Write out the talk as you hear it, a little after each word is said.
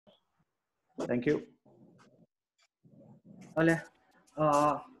Thank you. Ale,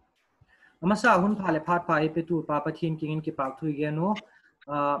 amasa hun phale phat pai pe tu pa pathin kingin ki pak thui ge no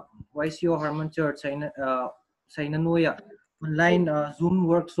YCO Harmon Church saina noya online Zoom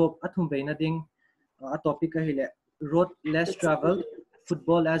workshop athum beina ding a topic a hile road less traveled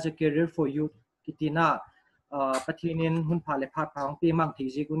football as a career for youth kitina pathinin hun phale phat phang pi mang thi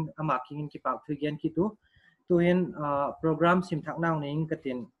ji kun ama kingin ki pak thui gen ki tu hin program sim thak nang ning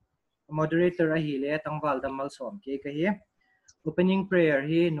katin moderator a hile tangwal damal som ke ka hi opening prayer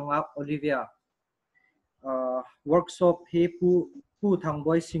hi nunga Olivia workshop hi pu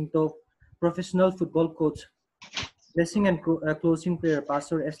Thangboi Singto professional football coach blessing and closing prayer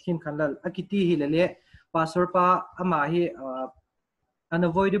pastor Eskin Khanlal akiti hi lele pastor pa ama hi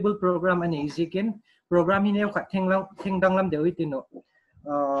unavoidable program ani izikin program hi ne kha thengdang lam dewi tino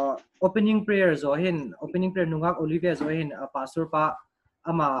opening prayer zo hin opening prayer nunga Olivia zo hin pastor pa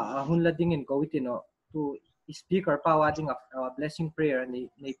ama hunla dingin ko witino to speaker pa wading blessing prayer ni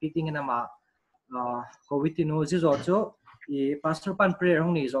picking na ma ko witino zizo cho i pastor pan prayer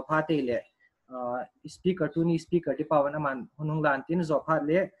hong ni zo phate le speaker to ni speaker ti pawan aman hunung lan tin zo phat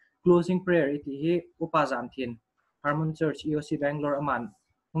le closing prayer iti hi upazam thin Harmon Church EOC Bangalore aman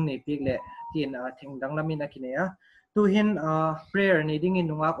hong ni pik le tin thengdang lamin akineya tu hin prayer ni dingin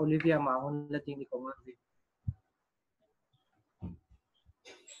nunga Olivia ma hun la ting ni ko ma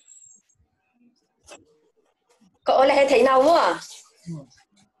có lẽ thấy nào quá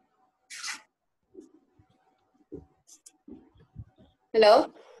hello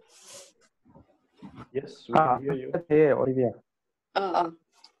Yes, we can hear you. Hey, Olivia.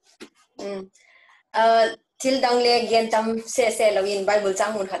 Til dang le gen tam se lawin Bible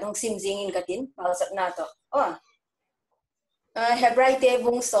chang mun khat hong sim jing in katin pal sak na to Hebrai te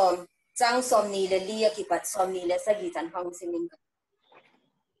bung som chang som ni le li ki pat som ni le sa gi chan hong simin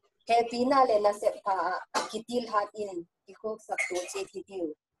happy na le na se pa kitil hat in ki khok sak to che kitil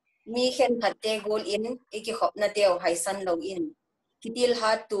mi khen hatte gol in ki khop na teo hai san lo in kitil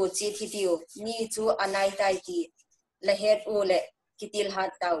hat to che kitil ni chu anai tai ti la het u le kitil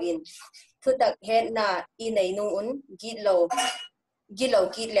hat taw in thu tak het na i nei nung un git lo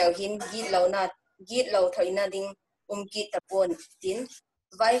kit leo hin git lo na git lo thoina ding kit tapon tin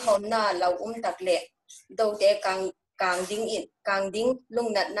vai hom na lo tak le do te kang ding lung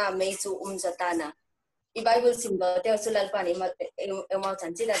nat na me chu zatana i Bible symbol te sulal pani ma ma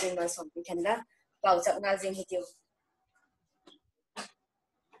chanchi la ding ma som thenda pau chak na jing hitiu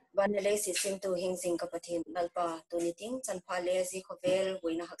vanale system to hing sing ka pathin lalpa to niting chan phale ji khovel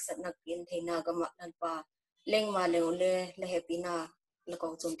hoina haksat nak pin theina gama lalpa leng ma le le happy na lako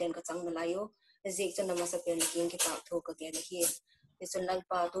chunten ka chang layo ji chun na sa pen king ki pa tho ka ke hi chun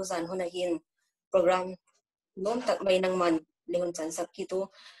lalpa tu zan hona hin program nom tak mai nang man lehun chan sak ki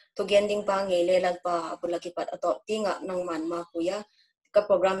to gen ding pa nge le lalpa pulaki pat atop tinga nang man ma kuya ka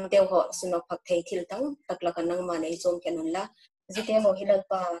program te ho sunok phak thei thil tang takla kan nang man ei chom kenon la jite ho hilal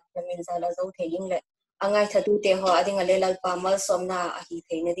pa namin zala zo theying le angai thatu te ho ading ale lal pa mal somna a hi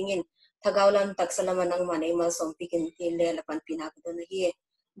theina dingin thagaulan taksalama nang manei mal som pikin tin le lapan pina ko na hi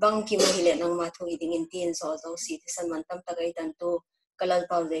bang ki mo hile nang ma thu dingin tin so zo si san man tam tagai tan to kalal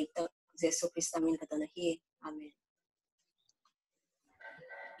pa ze ta jesu kristamin ka na hi amen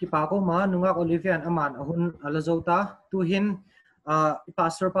ki pa ko ma nunga Olivia an aman ahun alazota tu hin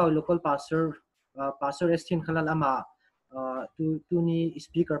pastor pa local pastor Estin Khalal ama tu ni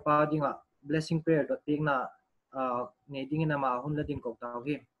speaker pa dinga blessing prayer dot ping na ne ding na ma hun la ding ko ta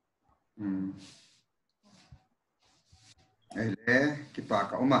hi ai le ki pa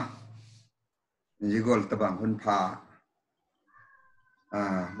ka uma ni gol tabang hun pha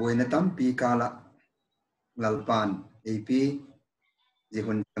boina tam pi kala lalpan ap ji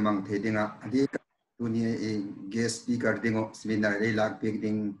hun tamang the dinga adi tu ni guest speaker dingo seminar re lak pik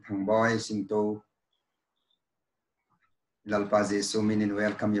ding Thangboi Singto lalpa je so minin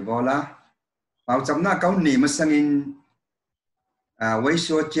welcome ye bola pau chamna kaun ni masangin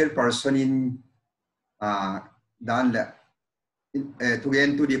YCO chairperson in dan la tu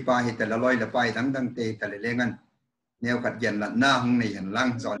gen tu di pa hita la loi la pai dang te ta le lengan neo khat gen la na hung nei han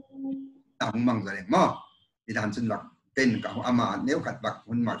lang zon ta hung mang zale mo di dan chun lak ten ka ama neo khat bak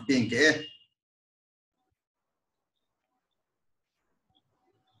hun mar ting ke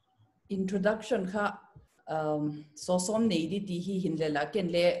introduction kha so som nei di ti hi hin le la ken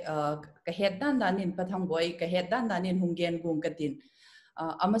le ka het dan in Thangboi ka het dan in hungen gung katin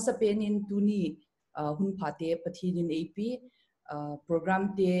amasa penin tuni hun phate pathin ap program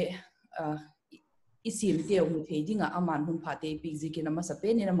te isim te mu thedinga aman hun phate pigzikin amasa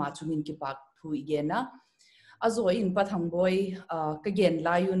penin ma chunin ki pak thu igena azo in Thangboi ka gen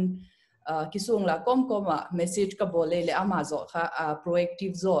layun kisung la kom message ka bole le ama zo kha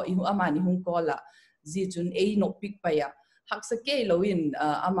proactive zo ihu ama ni hung kola ji chun e no pick pa ya hak sa ke loin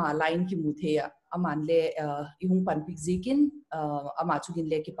ama line ki muthea aman le ihung pan pick zikin ama chugin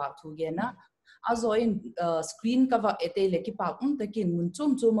le ki pak thu ge na azo in screen cover ete le ki pak takin mun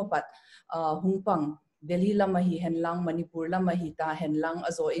chum chum pat hung pang Delhi lama hi henlang Manipur lama hi ta henlang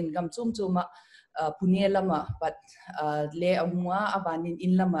azo in gam chum chuma Pune lama pat le ahunga abanin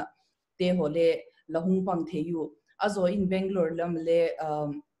in lama te hole lahung pang theyu azo in Bangalore lam le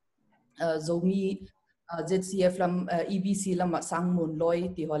zomi ZCF lam EBC lam sangmun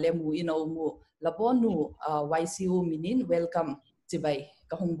loi ti hole mu ino mu laponu YCO minin welcome chibai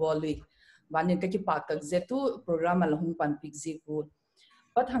kahung bolui banin ka ki pak tak zetu program lahung pan pixi ku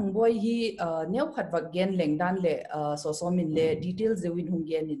pathang boy hi new khat wak gen lengdan le so min le details de win hung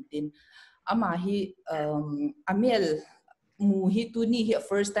gen in tin ama hi amel mu hi tu ni hi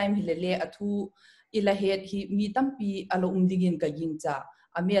first time hi le athu ila het hi mi tampi alo umdingin ka yingcha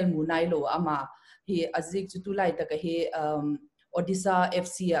amel mu nai lo ama hi azik chu lai ta ka he Odisha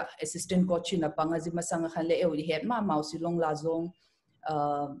FC assistant coach na pangaji masang khale e uri het ma mausilong la zong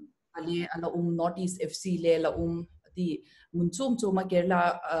ale ala North East FC le la di munchum chuma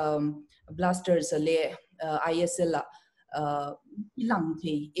Kerala Blasters le ISL ilang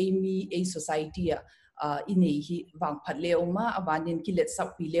the amy a society ine hi wang phatle uma abanin kilet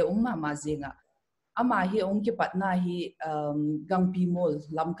sak pile uma mazinga ama hi ongke patna hi gangpi mol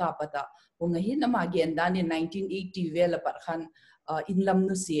lamka pata onga hi nama gen dan in 1980 vel pat khan inlam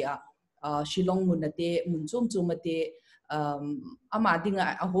nu sia shillong munate munchum chumate ama dinga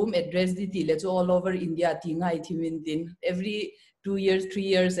a home address di tile so all over India tinga ithimin din every 2 years 3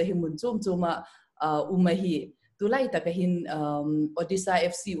 years a himun chuma umahi tulai takahin Odisha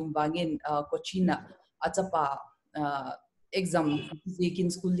FC umbangin Kochina achapa exam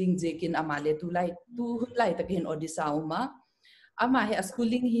jekin schooling jekin amale tulai takahin Odisha uma ama he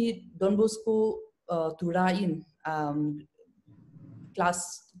schooling hi Don Bosco tura in class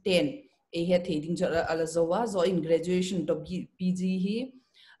 10 he theding alazowa zo in graduation to PG hi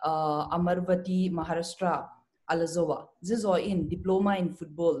Amarvati Maharashtra alazowa zo in diploma in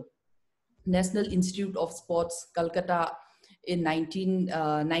football National Institute of Sports Calcutta in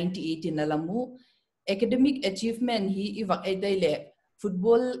 1998 in alamu academic achievement hi iwak aidele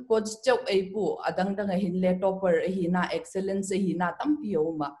football coach chau aipu adang dang hin le topper hi na excellence hi na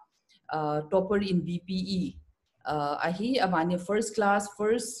tampioma topper in BPE ahi amani first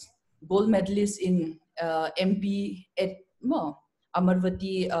gold medalist in MP at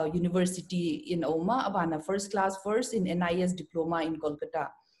Amarvati University in Oma abana first in NIS diploma in Kolkata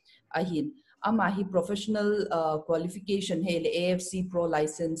ahin amahi professional qualification hele AFC pro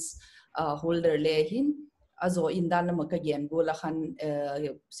license holder lehin azo indana makagen gola khan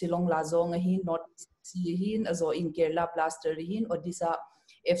Silong Lazong ahin North hin azo in Kerala Blaster hin Odisha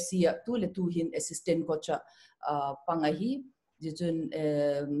FC tu le tu hin assistant coach pangahi jijun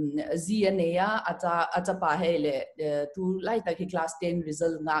ZNA acha pa hele tu lai ta ki class 10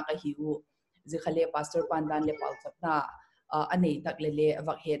 result nga ka hi u ji khale pastor pandan le pau chapna anei tak le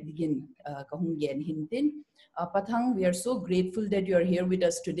avak het digin ka hungen hintin pathang we are so grateful that you are here with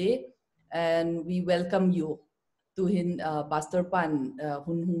us today and we welcome you to hin pastor pan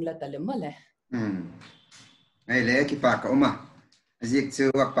hun la talemale ai le ki pa ka uma zik chu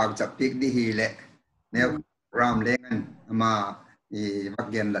wak pa chap pik di hi le neu ram lengan ama i wak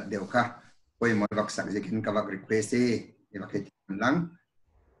gen lat deu kha koi moi wak sak zikin ka wak request e wak het lang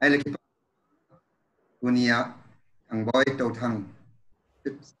ai le ki dunia Thangboi to thang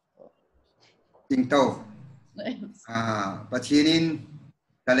Singto pachinin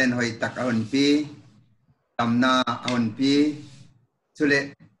talen hoi tak ahon pi tamna ahon pi chule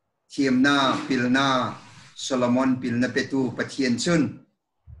thiamna pilna Solomon pilna petu pathian chun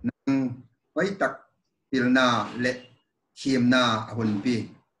nang hoi tak pilna le thiamna ahon pi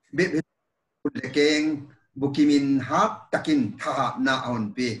be le keng bukimin hat takin tha na ahon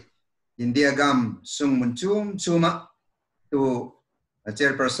pi India gam sung munchum chuma to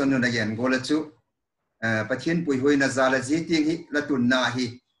chairperson nu again gola chu pathian pui hoi na zala ji ting hi latun na hi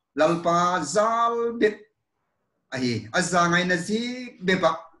lalpa zal bet ahi azangai na ji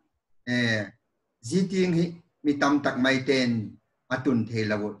beba ji ting hi mi tam tak mai ten atun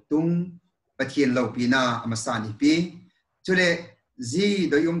thelawo tung pathian lo pina amasan hi pi chule ji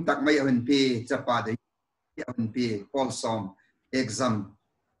doyum tak mai on pi chapa de on pi polsom exam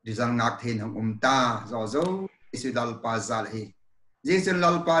result ngak then hong ta zo isu lalpa zal hi jesu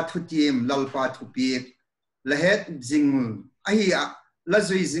lalpa thutim lalpa thupi lahet jing ahia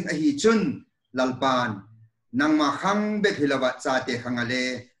lazui jing ahi chun lalpan nangma khang be philawa cha te khangale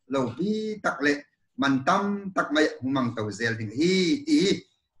lâu pi tắc lệ man tam tắc mai hung mang tàu zel ding hi ti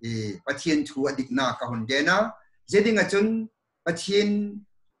phát hiện thu adik na ka hon ge na zeding a chun phát hiện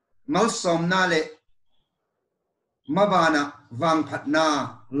mal som na le mabana wang phat na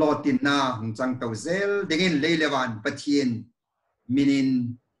lotin na hung chang tàu zel dingin leilewan phát hiện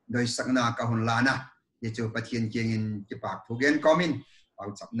minin doi sakna ka hon lana ye chu phát hiện kengin ki pak thugen komin au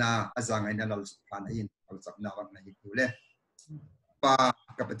chapna azang ai na lal phan in au chapna wak na hi le pa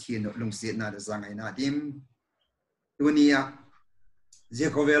ka phát hiện lung si na azang ai na dim dunia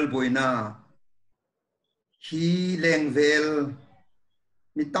Jekovel boina hi lengvel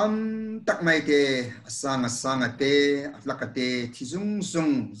mitam tak mai te asang te atlakate thizung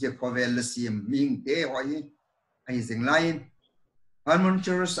sung Jekovel sim ming te hoi ai zeng lain harmon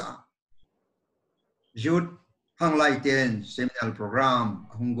chursa jut hang lai ten seminar program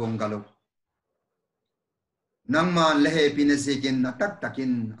hungong galok nangman lehe pinasekin natak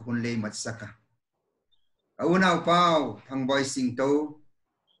takin akun le matsaka kauna pau Thangboi Singto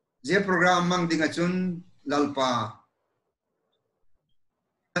je program mang dinga chun lalpa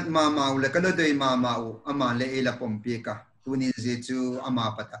at mamau le kada doi mamau ama le ela pompika tunin je chu ama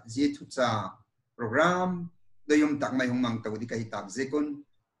pata je thu cha program doyum tak mai hung mang tau di kai tak je kun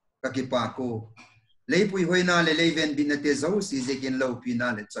kakipa ko leipui hoina le leven binate zo si je kin lo pina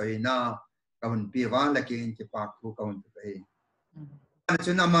le choina kaun pi wa la kin ki pak ku kaun pe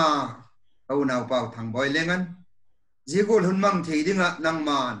chun ama kauna pau Thangboi lengan jigol hun mang thei dinga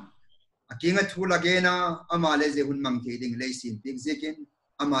nangman akinga thula gena ama le je hun mang thei ding le sim pik zekin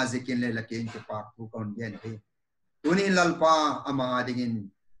ama zekin le la ken ke pak ku kon gen he tuni lalpa ama dingin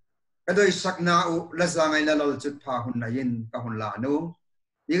kadoi sakna u la zangai la lol chut pha hun na yin ka hun la no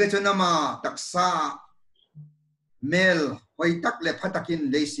diga chuna ma taksa mel hoi tak le phatakin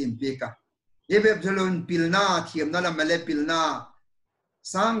le sim pika yebe bjolun pilna thiam na la male pilna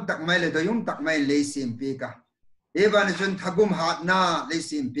sang tak mai le doyum tak mai le sim pika eban chun thagum hat na le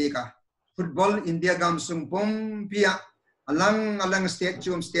sim pika football India gam sung pom pia alang state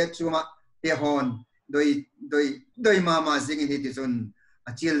chuma te hon doi mama zing hi ti chun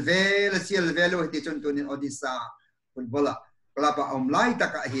achil vel hi ti chun tunin odisa football club omlai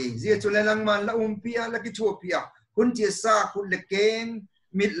taka hi je chulelang man la pia la ki chu pia kun chi sa kun le keng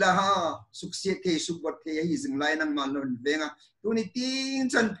mit la ha sukse ke subot ke hi zing lai nang man lon venga tuni ting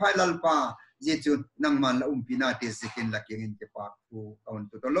chan phai lalpa je chu nang man la pina te sekin la kengin ke pa ku kaun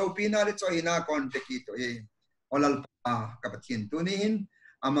to lo pina le choina kon te ki to e olal pa ka pathin tunin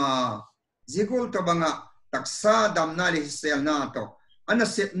ama jigol to banga taksa damna le sel na to ana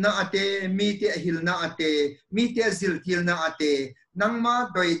sep na ate mi te hil na ate mi te zil til na ate nangma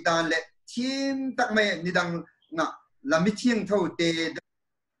doi dan le thim tak mai nidang na lami thiang tho te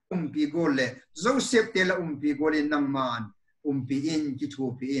pi gol le joseph te la pi golin nangman pi in ki thu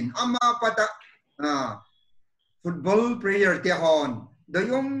pi in ama pata football player te hon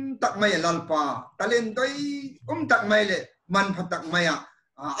doyum tak mai lalpa talen doi tak mai le man phatak maya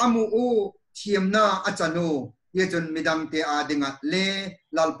amu u thiam na achanu ye chun midang te adinga le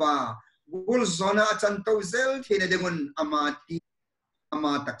lalpa gul zona achan to zel thine dengun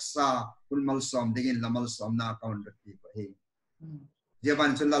ama taksa ulmal som dingin lamal som na kaun ri ko he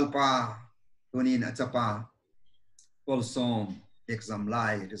jeban chun lalpa tunin achapa polsom exam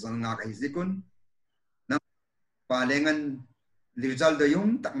lai result nga kai zikun na palengan result do yum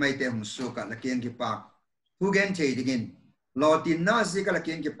tak mai te hum su ka lakien ki pak thugen thei dingin lotin na zika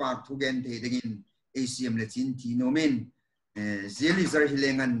lakien ki pak thugen thei dingin ACM le chin ti nomin zeli zar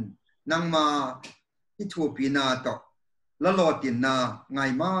hilengan nangma Ethiopia to la lotin na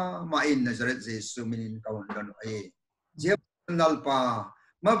ngai ma in Nazareth Jesu minin kawan don ai je nalpa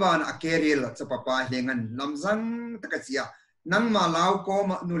maban akeril chapapa hilengan lamzang takachia nangma law ko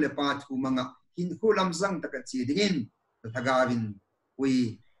ma nu le pa thu manga hin khu lamzang takachi dingin thagawin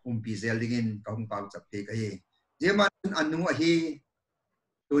ui pi zel dingin kaung pau chap te kai je man anu hi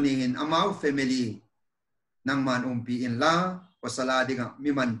tunin amau family nangman pi in la pasala dinga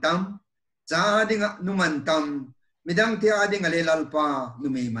mimantam cha dinga numantam midang ti ading ale lalpa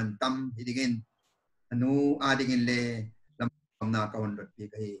numi mantam hidigin anu adingin le lam na kaun dot pi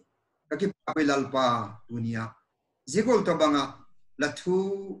kai kakipawi lalpa dunia zigol to banga lathu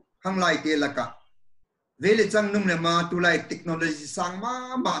hanglai te laka vele chang num le ma tulai technology sang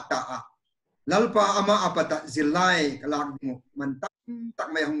ma ta lalpa ama apata zilai kalak mu mantam tak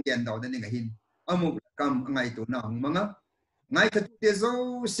mai hong gen daw den nga hin amu kam ngai to na hong mga ngai ka te zo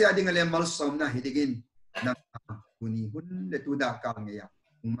sia ding le mal som na hidigin na kuni hun le tu da ka ngia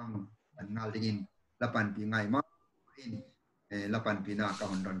mang an ngal dingin lapan pi ngai ma in lapan pi na ka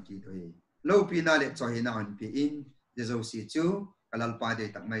hon don ki to lo pi na le choi na an pi in je zo si chu kalal pa de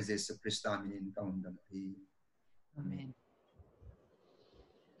tak mai Jesus Christa min kaun dam hi Amen.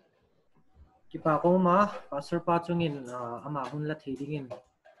 Kipa ko ma pastor pa chungin ama hun la thidingin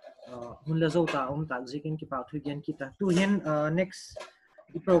hun la zo ta ta zikin kipa thu gen kita tu hen next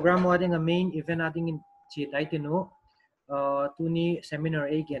program wading a main event ading in chi tai tinu tu ni seminar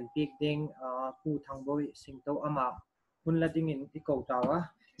again big ding pu Thangboi Singto ama hun la ding in iko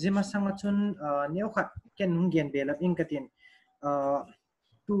tawa jima sanga chun neu khat ken hun gen belap in katin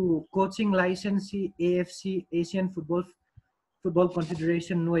to coaching license AFC Asian Football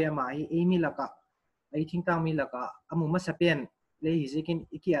Confederation noya mai emi laka I think tami laka amu masapen le hizikin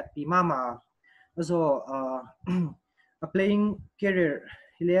ikiat pi mama so a playing career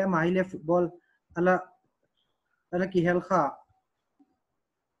hile ma hile football ala ki hel kha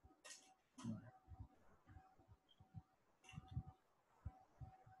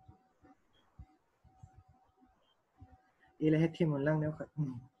ile hethi mun lang ne kha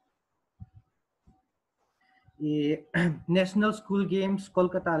National School Games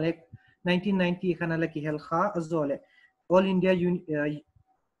Kolkata lek 1990 khana la ki hel kha azole All India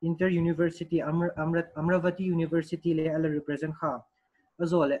Inter University Amravati University le ala represent kha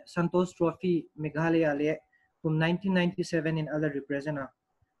azole Santosh Trophy Meghalaya le from 1997 in ala represent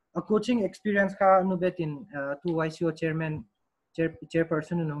a coaching experience kha nubetin to YCO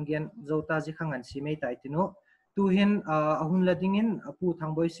chairperson nonggen zota ji khangan simei taitino tu hen ahun ladingin apu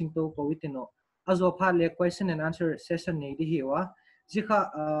Thangboi Singto kowitino azo pha le question and answer session nei di hiwa jikha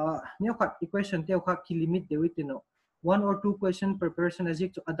new khat equation te kha ki limit dewitino 1 or 2 question per person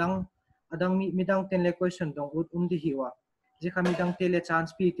ajik adang midang ten le question dong ut di hiwa jikha midang te le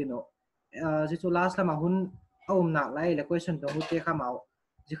chance pi tino jitu last lama hun na lai le question dong ut te kha mau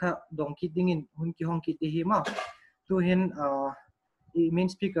jikha dong ki dingin hun ki hong ki te hi ma tu hen main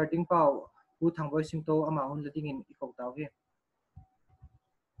speaker ding pau pu Thangboi Singto ama hun ladingin ikok taw he.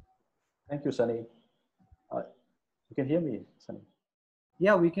 Thank you, Sunny. You can hear me, Sunny?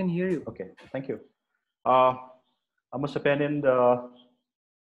 Yeah, we can hear you. Okay, thank you. I must have been in the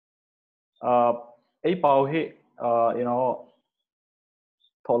a pau he, you know,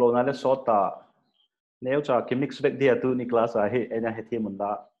 tholo na le sota neo cha ki mix back dia tu ni class a he ena he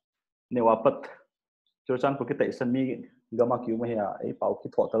munda ne wapat cho chan pu ki tai san mi gama kyu ma ya a pau ki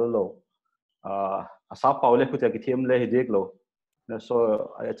tho tal lo asa pau le ku ta ki them le he dek lo.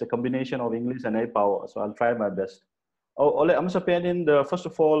 So it's a combination of English and power. So I'll try my best. Ole, I'm in the first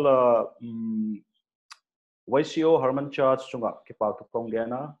of all, YCO Herman Charles chunga kipa tu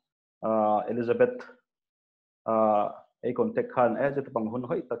konggena Elizabeth a contact khan as it bang hun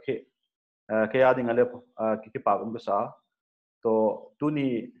hoi takhe kaya ding ale kipa sa to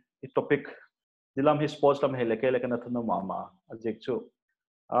tuni topic dilam his sports lam hele kele kana thuna mama ajek chu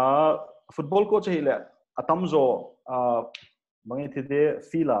football coach hele atamzo mangi thide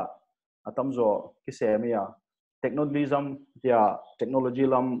fila atamzo kisemia technology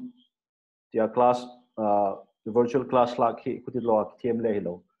lam dia class virtual class like kuti lo tm le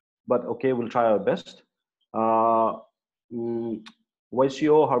hello but okay we'll try our best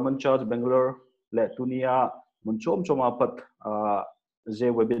YCO Harman Charles Bangalore le tunia munchom choma pat je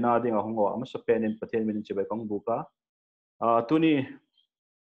webinar ding ahongo amasa pen in pathen min chibai kong buka tuni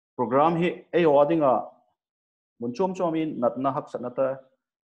program hi ai wadinga munchom chomin natna hak sanata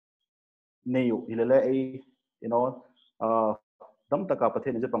neyu hilale ai you know dam taka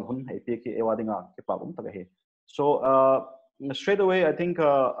pathen je panghun hai pe ki ewadinga ke pagum taka he so straight away I think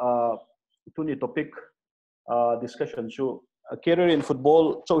tuni topic discussion chu a career in football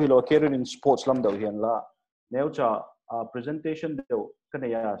so hilo career in sports lam daw hian la neucha presentation do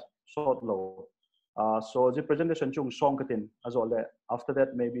kanaya short low so the presentation chung song katin azole after that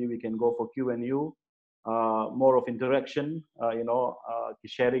maybe we can go for Q&U more of interaction you know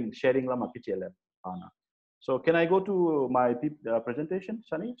sharing lama kichele ana so can I go to my presentation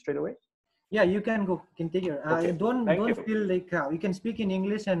Sunny straight away yeah you can go can take your okay. don't you. feel like you can speak in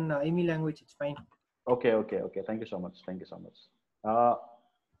English and Amy language it's fine okay thank you so much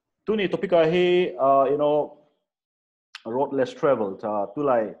tuni topic he you know road less traveled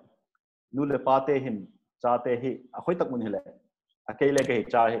tulai nule pate him chate hi akhoi tak mun hile akele ke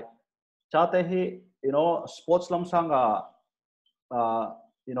cha hi chate hi you know sports lam sanga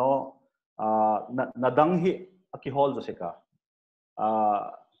you know nadang hi aki hall jaseka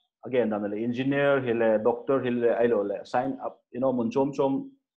again danale engineer hile doctor hile ailole sign up you know munchom chom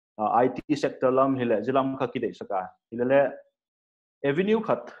IT sector lam hile jilam kha ki dei saka hile avenue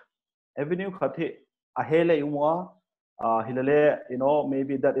khat hi ahele umwa hile you know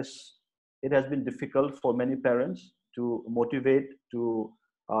maybe it has been difficult for many parents to motivate to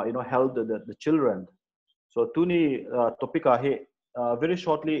you know help the children so tuni topic ahe very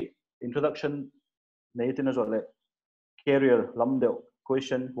shortly introduction Nathan as well career lamde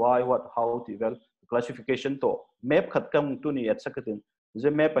question why what how to well classification to map khatkam to ni at sakatin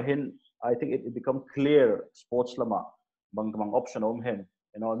the map ahin I think it become clear sports lama bang option hen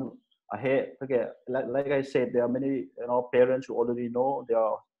ahe okay like I said there are many parents who already know, there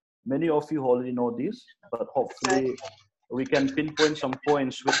are many of you who already know this, but hopefully we can pinpoint some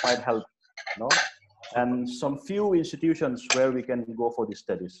points which might help, and some few institutions where we can go for these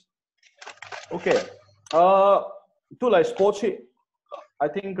studies. Okay, to like sports, I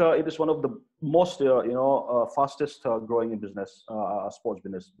think it is one of the most fastest growing in business, sports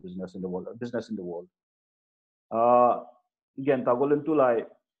business in the world, again tagolin to like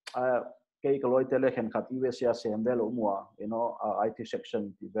kay kaloy tele khen khat USA sembel umwa IT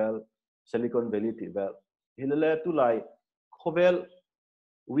section tivel Silicon Valley tivel hilale to like khovel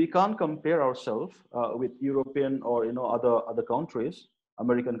we can't compare ourselves with European or other countries,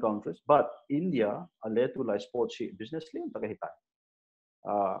 American countries, but India ale to like sports business lim tagahita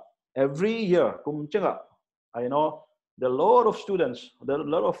every year I know there are a lot of students, there are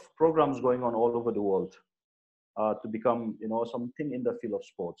a lot of programs going on all over the world to become something in the field of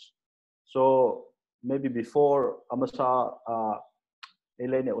sports. So maybe before amasa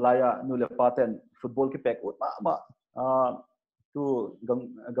elene ulaya nule paten football ki pek ma to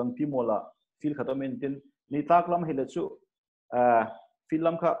gang timola feel khatamin tin ni taklam hilechu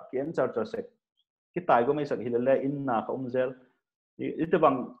film kha ken charter se ki tai go mai sak hilale in na ka umzel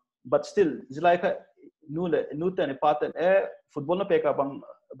itebang but still like nute ne paten football na peka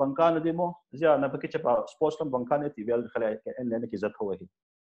bangka na demo ja na peki chapa sports lam bangka ne tivel khala en ne ki zat ho hi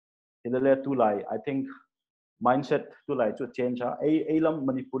hilale tu lai I think mindset tu lai to change a lam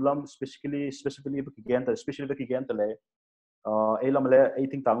manipulam specifically begin especially begin to le a lam le I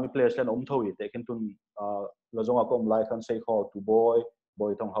think tangmi players len thoi te ken tun la zonga ko lai kan say call to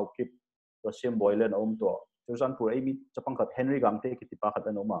boy tong how keep the same boy len to Susan pur ai mi chapang khat Henry gamte ki tipa khat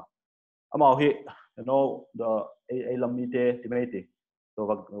anoma ama hi the a lam mi te timete to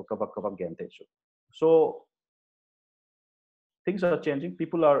kavak gente so things are changing.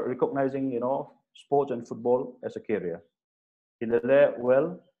 People are recognizing, sports and football as a career.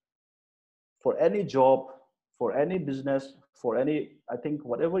 Well, for any job, for any business, for any, I think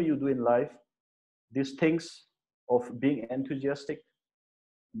whatever you do in life, these things of being enthusiastic,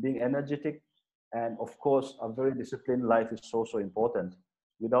 being energetic, and of course, a very disciplined life is so important.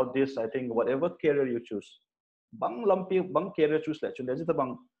 Without this, I think whatever career you choose, bang career choose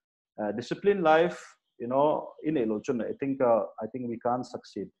bang disciplined life, in Elochun, I think we can't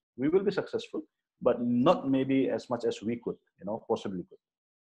succeed. We will be successful, but not maybe as much as we could, possibly could.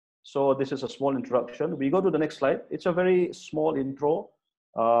 So this is a small introduction. We go to the next slide. It's a very small intro.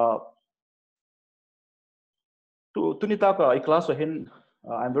 To Nitaka, class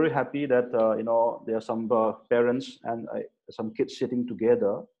I'm very happy that there are some parents and some kids sitting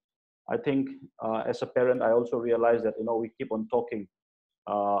together. I think as a parent, I also realize that we keep on talking.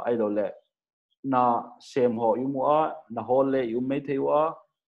 I don't let na same ho yumua na hole yume tewa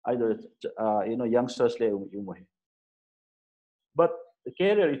either youngsters le yumohi. But the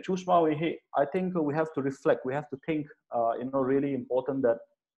career you choose ma I think we have to reflect, we have to think really important that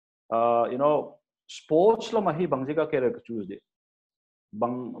sports la mahi bangjika career choose de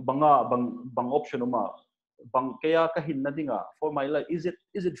bang option uma bang kaya kahin nadinga for my life, is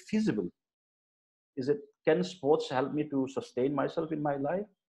it feasible, can sports help me to sustain myself in my life?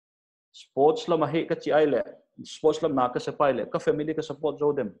 Sports la mahi ka chi aile sports la na ka sapaile ka family ka support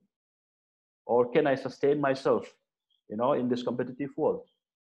jo them, or can I sustain myself in this competitive world?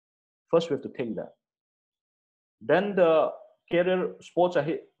 First we have to think that. Then the career sports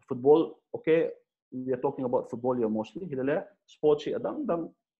football, okay, we are talking about football here mostly hilale sports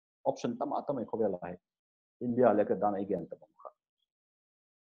adang option tama khobela hai India like dan again.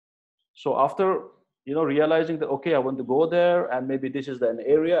 So after realizing that, okay, I want to go there, and maybe this is an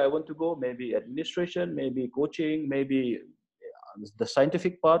area I want to go, maybe administration, maybe coaching, maybe the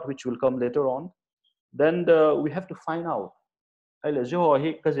scientific part, which will come later on. Then we have to find out, how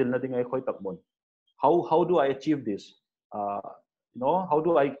do I achieve this? How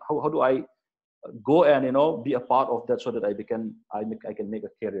do I go and be a part of that so that I can make a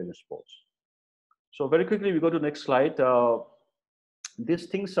career in sports. So very quickly we go to the next slide. These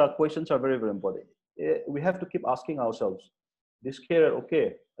questions are very, very important. We have to keep asking ourselves, this career,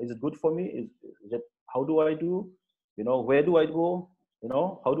 okay, is it good for me? Is it, how do I do? Where do I go?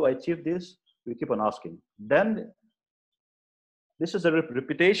 How do I achieve this? We keep on asking. Then this is a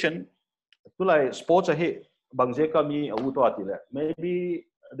repetition. Sports maybe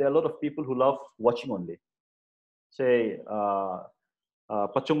there are a lot of people who love watching only. Say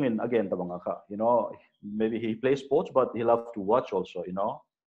Pachungin again, you know, maybe he plays sports, but he loves to watch also, you know.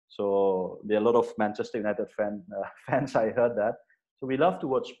 So there are a lot of Manchester United fans. I heard that. So we love to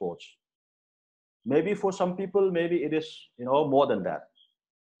watch sports. Maybe for some people, maybe it is, you know, more than that.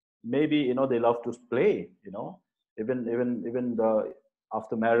 Maybe, you know, they love to play, you know, even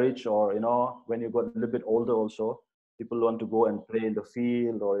after marriage, or, you know, when you got a little bit older also, people want to go and play in the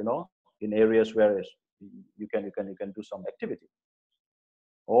field, or, you know, in areas where you can do some activity.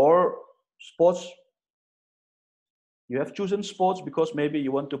 Or sports, you have chosen sports because maybe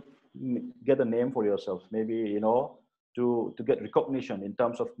you want to get a name for yourself, maybe, you know, to get recognition in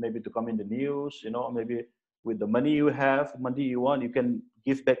terms of maybe to come in the news, you know, maybe with the money you have, money you want, you can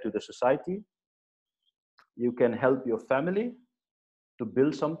give back to the society, you can help your family to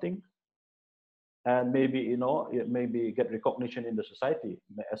build something, and maybe, you know, maybe get recognition in the society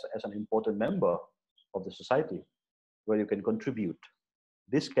as an important member of the society where you can contribute.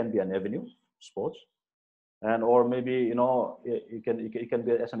 This can be an avenue, sports. And or maybe, you know, it can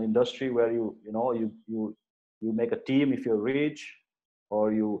be as an industry where you know, you make a team if you're rich,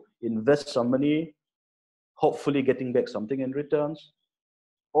 or you invest some money, hopefully getting back something in returns.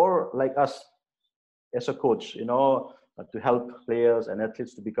 Or like us as a coach, you know, to help players and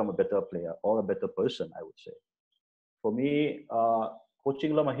athletes to become a better player or a better person, I would say. For me,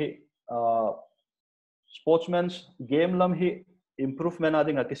 coaching lam hi sportsman's game lam hi improvement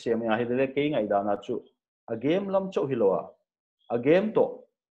ading akisem ya hidele kay nga idana chu a game lam cho hiloa a game to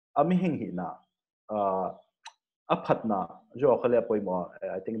amihing hi na aphat na jo khale poi mo.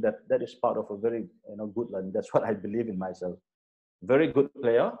 I think that is part of a very, you know, good line. That's what I believe in myself. Very good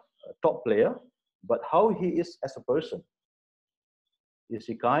player, top player, but how he is as a person. Is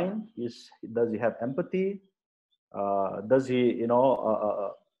he kind? Does he have empathy? Does he, you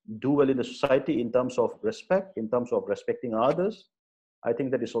know, do well in the society in terms of respect, in terms of respecting others? I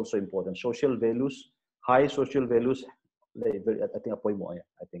think that is also important. Social values, high social values, I think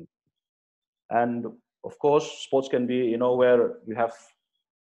I think. And of course, sports can be, you know, where you have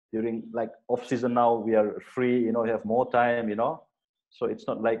during like off season now, we are free, you know, you have more time, you know. So it's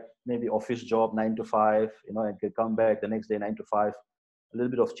not like maybe office job 9 to 5, you know, and can come back the next day 9 to 5. A little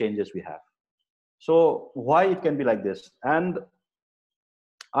bit of changes we have. So why it can be like this? And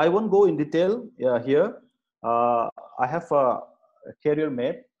I won't go in detail here. I have a career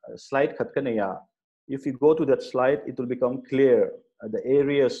map, a slide khatkaneya. If you go to that slide, it will become clear the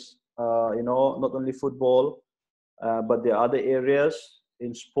areas, you know, not only football, but there are other areas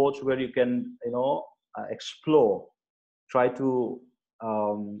in sports where you can, you know, explore, try to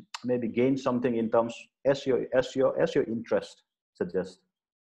maybe gain something in terms as your interest suggests.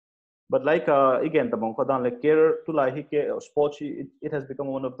 But like again, the like career to like sports, it has become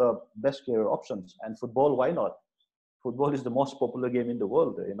one of the best career options. And football, why not? Football is the most popular game in the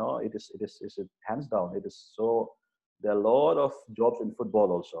world. You know, it is hands down. It is so. There are a lot of jobs in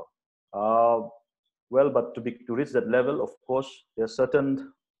football also. Well, but to reach that level, of course, there's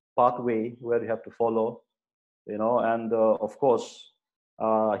certain pathway where you have to follow. You know, and of course,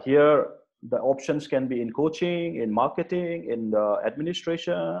 here the options can be in coaching, in marketing, in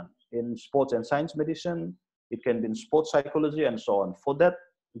administration, in sports and science medicine. It can be in sports psychology and so on. For that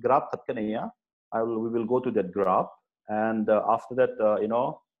graph, we will go to that graph, and after that, you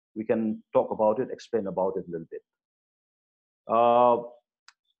know, we can talk about it, explain about it a little bit.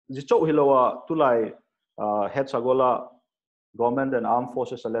 Jichok hilowa tulai head sagola government and armed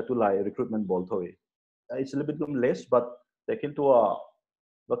forces ale tulai recruitment bol thoi. It's a little bit less, but taken to a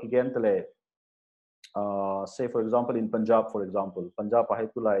look again say for example in Punjab, for example, Punjab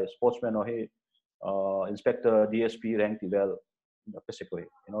ahitulai sportsmen or inspector DSP ranked well, basically,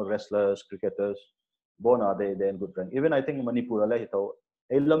 you know, wrestlers, cricketers, bona they in good rank. Even I think Manipur ale hito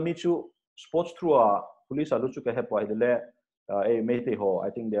elamichu sports through a police aluchu ke hepo idele mete ho. I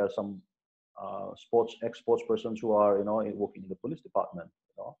think there are some ex-sports persons who are, you know, working in the police department,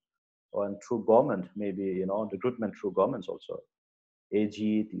 you know, and through government, maybe, you know, recruitment through governments also.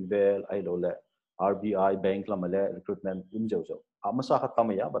 AG, TVL, ILOLE, RBI, Bank Lamale, recruitment,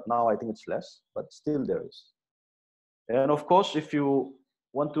 but now I think it's less, but still there is. And of course, if you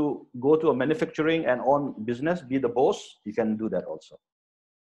want to go to a manufacturing and own business, be the boss, you can do that also.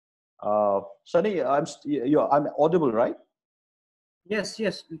 Sunny, I'm audible, right? Yes,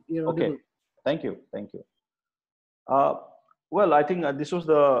 you're audible. Okay, thank you. Well, I think this was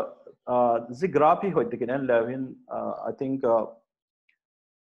the Zigrapi Hoitikin I think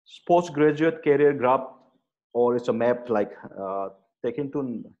sports graduate career graph, or it's a map like taken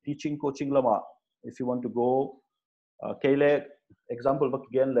to teaching coaching lama. If you want to go, Kele example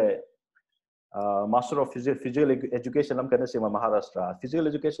again Master of Physical Education lam kana sima Maharashtra. Physical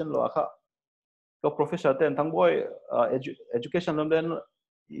Education lo akha ko professor ten Thangboi education lam then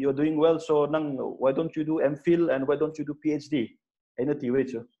you're doing well, so nang why don't you do MPhil and why don't you do PhD? Eno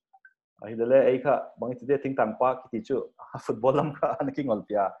tiwe chu. Hidale ay ka bang iti ting tang pa kiti chu football lam ka anaking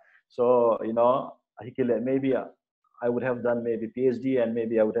olpia. So you know hikile maybe I would have done maybe PhD and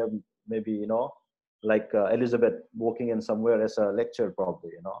maybe I would have maybe you know like Elizabeth working in somewhere as a lecturer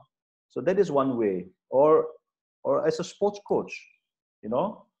probably, you know. So that is one way, or as a sports coach, you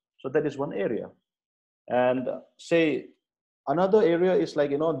know. So that is one area. And say another area is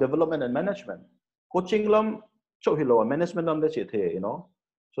like, you know, development and management. Coaching lam chow hilo management lam that's it here, you know.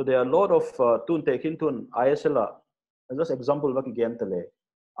 So there are a lot of tun taking tun ISL just example waki game tele.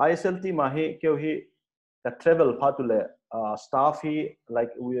 ISL team ahi kyo hi the travel patule staff hi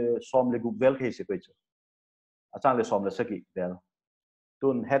like we som le gubel ke si pecho. Achang le som le saki there.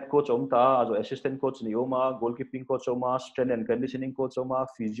 Tun head coach omta, also assistant coach ni oma, goalkeeping coach oma, strength and conditioning coach oma,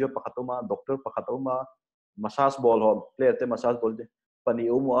 physio pakatoma, doctor pakatoma, massage ball ho, player te massage ball de, pani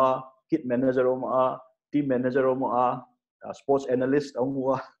oma, kit manager oma, team manager oma, sports analyst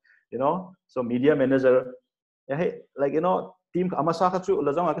oma, you know, so media manager, yeah, hey, like you know, team amasaka chu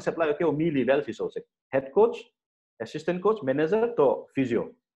lazang aka supply okay o mi level fi so se, head coach, assistant coach, manager to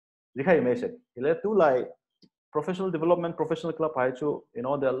physio, likhai me se, ile tu like professional development, professional club, you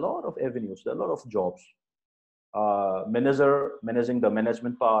know, there are a lot of avenues, there are a lot of jobs. Managing the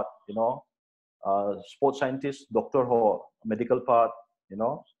management part, you know, sports scientist, doctor ho, medical part, you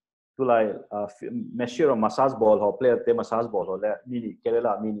know, to like measure a massage ball ho, player te massage ball ho, mini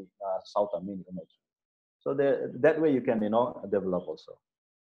Kerala, mini South, mini. So that way you can, you know, develop also.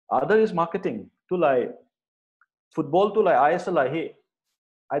 Other is marketing. To like football, to like ISL,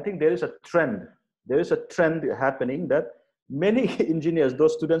 I think there is a trend. There is a trend happening that many engineers,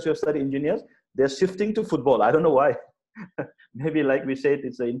 those students who have studied engineers, they're shifting to football. I don't know why. Maybe like we said,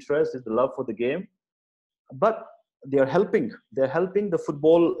 it's the interest, it's the love for the game. But they're helping. They're helping the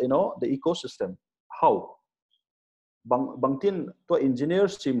football, you know, the ecosystem. How? Bangtin to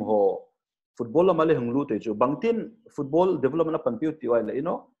engineers team ho football la male hunglu te jo. Bangtin football development na panpiu tiwa, you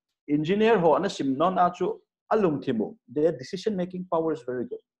know, engineer ho ana sim non achu alum timu. Their decision making power is very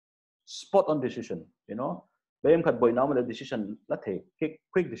good. Spot on decision, you know. Bayam kat boy normal decision,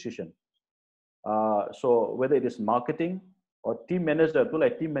 quick decision. So whether it is marketing or team manager, to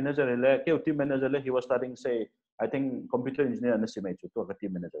like team manager, he was studying, say, I think computer engineer and to a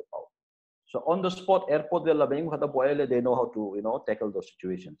team manager power. So on the spot, airport they know how to, you know, tackle those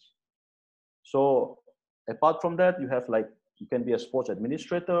situations. So apart from that, you have like you can be a sports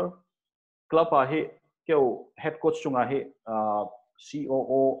administrator, club head coach chunga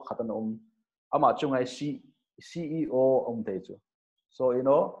COO khatan ama chungai CEO teju. So you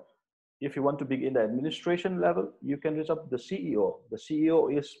know, if you want to begin the administration level, you can reach up the CEO. The CEO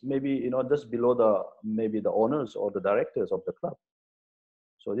is maybe, you know, just below the maybe the owners or the directors of the club.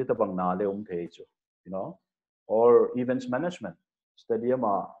 So dito bang nale teju, you know, or events management, stadium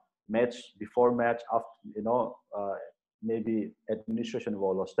match before match after, you know, maybe administration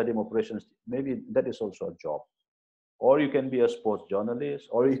role or stadium operations. Maybe that is also a job. Or you can be a sports journalist,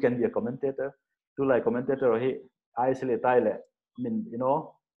 or you can be a commentator. To like commentator, hey, I mean, you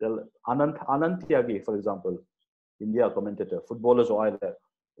know, Anant Tyagi, for example, India commentator, footballers or either,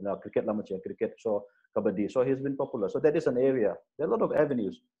 you know, cricket, cricket, so kabaddi. So he's been popular. So that is an area. There are a lot of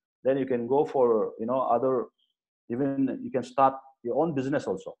avenues. Then you can go for, you know, other, even you can start your own business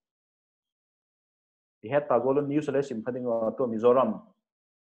also. He had Tagolon news to Mizoram.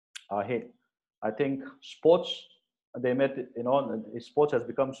 I think sports, they met, you know, sports has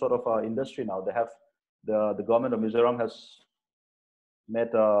become sort of an industry now. They have the government of Mizoram has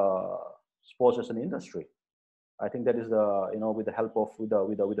made sports as an industry. I think that is the, you know, with the help of with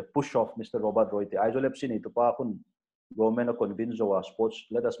the push of Mr. Robert Royte. I have seen it. Government convince our sports.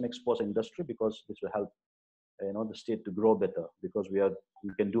 Let us make sports industry because this will help, you know, the state to grow better because we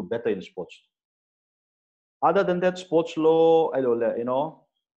can do better in sports. Other than that, sports law, you know,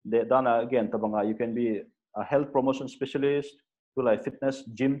 they done again. You can be a health promotion specialist, to like fitness,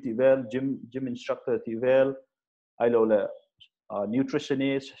 gym instructor,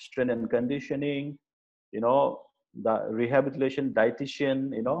 nutritionist, strength and conditioning, you know, the rehabilitation,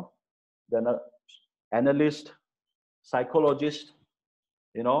 dietitian, you know, then analyst, psychologist,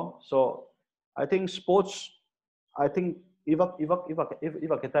 you know. So I think sports, I think if for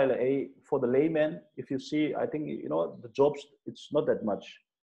the layman, if you see, I think, you know, the jobs, it's not that much.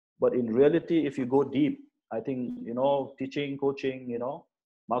 But in reality, if you go deep, I think, you know, teaching, coaching, you know,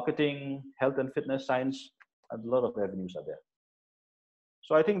 marketing, health and fitness science, a lot of avenues are there.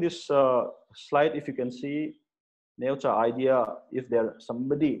 So I think this slide, if you can see, nails an idea if there's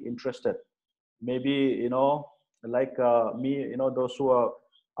somebody interested, maybe, you know, like me, you know, those who are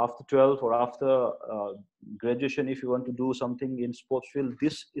after 12 or after graduation, if you want to do something in sports field,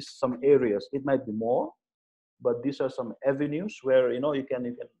 this is some areas. It might be more, but these are some avenues where, you know, you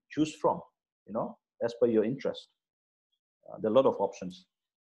can choose from, you know, as per your interest. There are a lot of options.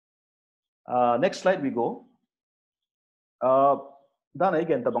 Next slide we go. Dan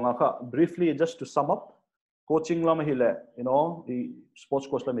again, briefly, just to sum up, coaching lama hile, you know, the sports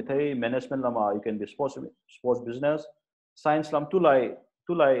coach lama thay, management lama, you can be sports business, science lam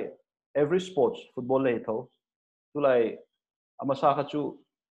tulai every sports, football lay tho, tulai amasa kachu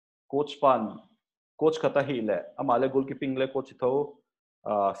coach pan, coach kata hile, amale goalkeeping le coach tho,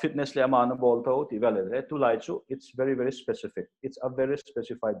 fitness le amana ball tho, tiwale tulai chu, it's very, very specific. It's a very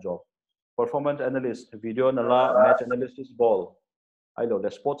specified job. Performance analyst, video nala, match analyst is ball. I know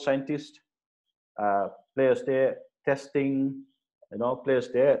the sports scientist, players there testing, you know, players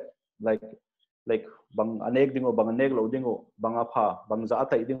there like bang aneg dingo, bang aneg lo dingo, bang apa, bang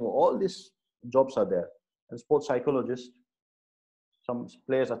zaata dingo. All these jobs are there. And sports psychologist, some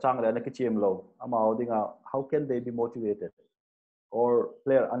players are chang le nakichim lo. Ama dinga, how can they be motivated? Or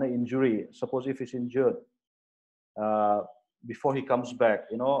player an injury, suppose if he's injured, before he comes back,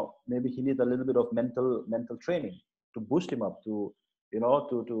 you know, maybe he needs a little bit of mental training to boost him up, to, you know,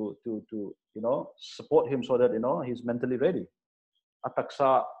 to you know, support him so that, you know, he's mentally ready.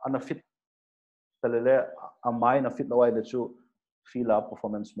 Ataksa anafit talele amay na fit na why that you feel up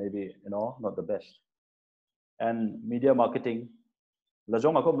performance maybe, you know, not the best. And media marketing,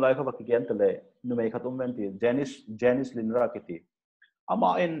 lajong ako mlay ka bakigen tale numay katum menti Janice Linra kiti.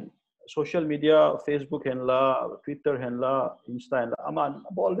 Ama in social media, Facebook henla, Twitter henla, Insta henla, ama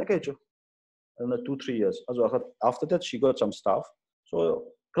ball dekecho. 2-3 years. After that, she got some staff. So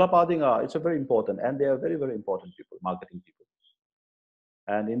club adding, it's a very important, and they are very, very important people, marketing people.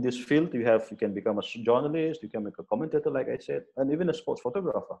 And in this field, you can become a journalist, you can make a commentator, like I said, and even a sports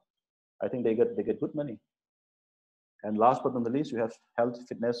photographer. I think they get good money. And last but not the least, you have health,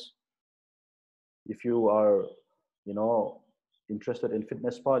 fitness. If you are, you know, interested in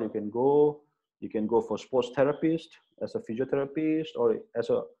fitness part, you can go for sports therapist, as a physiotherapist, or as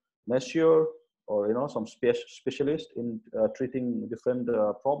a masseur, or, you know, some specialist in treating different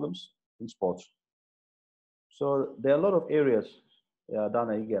problems in sports. So there are a lot of areas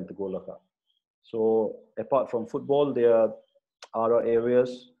dana again to go laka. So apart from football, there are other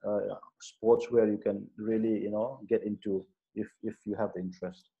areas, sports where you can really, you know, get into if you have the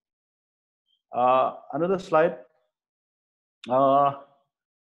interest. Another slide.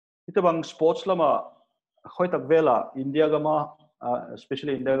 Ito bang sports lama khoy tak vela India gama,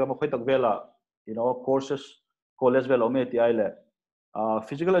 especially India gama khoy tak vela, you know, courses college vela ometi aile.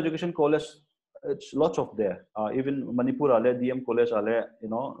 Physical education college, it's lots of there. Even Manipur ale DM college ale, you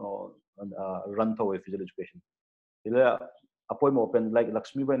know, run away physical education. Ile apoy mo open like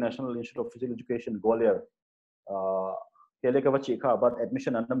Lakshmi Bai National Institute of Physical Education Gwalior. Kele ka bachi ka but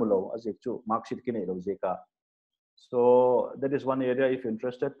admission anamulo as chu mark sheet kine lo zeka. So that is one area if you're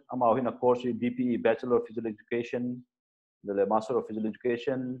interested. I'm in a course with BPE, Bachelor of Physical Education, the Master of Physical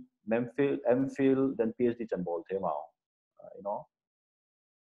Education, MPhil, then PhD chanbol thema, you know.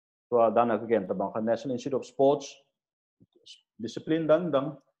 So done again, the National Institute of Sports, discipline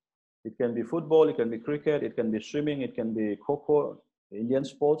dang. It can be football, it can be cricket, it can be swimming, it can be kho, Indian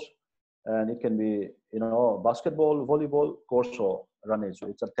sports, and it can be, you know, basketball, volleyball course or running. So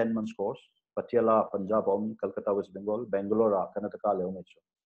it's a 10-month course. Patiala, Punjab, Kolkata, West Bengal, Bangalore, Karnataka,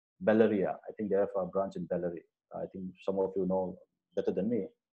 Bellaria. I think they have a branch in Bellaria. I think some of you know better than me.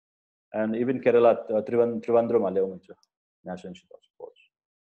 And even Kerala, Trivandrum, National Institute of Sports.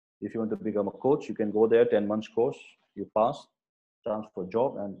 If you want to become a coach, you can go there, 10-month course, you pass, chance for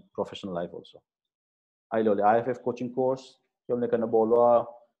job and professional life also. IFF coaching course,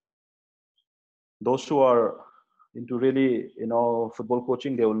 those who are into really, you know, football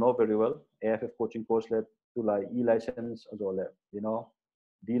coaching, they will know very well. AFF coaching course led to like E license as well, you know,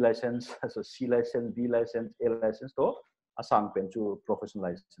 D license, so C license, B license, A license, to asang pen to professional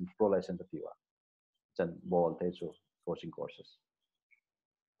license, pro license atiwa. Then ball to coaching courses.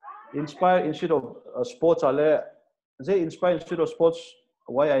 Inspire Institute of Sports, Inspire Institute of Sports,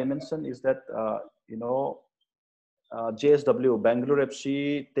 why I mentioned is that, you know, JSW, Bangalore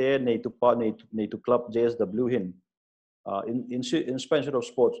FC, te to club JSW hin. Inspire Institute of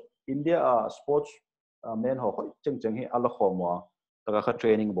Sports, India sports men ho cheng hi ala khomwa taka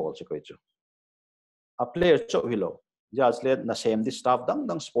training ball se koichu. A player cho hilo. Just let na same this staff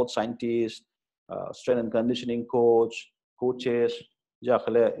dang sports scientist, strength and conditioning coach, coaches,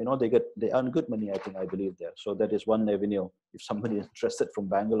 you know, they earn good money, I believe there. So that is one avenue if somebody is interested from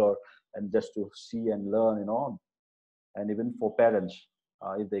Bangalore and just to see and learn, you know. And even for parents,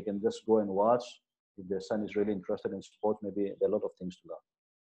 if they can just go and watch, if their son is really interested in sports, maybe there are a lot of things to learn.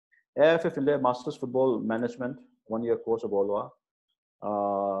 AFF in there, Masters Football Management, 1-year course of Olwa.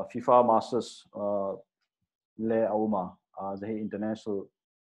 FIFA Masters Le Auma, the international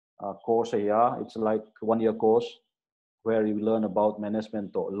course here. It's like 1-year course where you learn about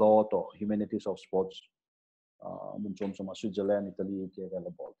management or law or humanities of sports. Switzerland, Italy,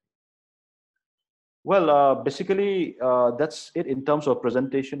 available. Well, basically, that's it in terms of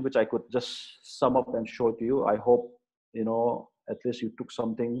presentation, which I could just sum up and show to you. I hope, you know, at least you took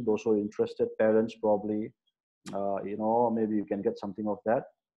something. Those who are interested, parents probably, you know, maybe you can get something of that.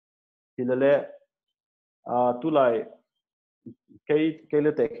 Hilale, tulai, kay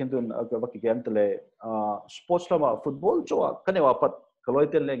tek hindun again tele, sports lama football joa kane wapat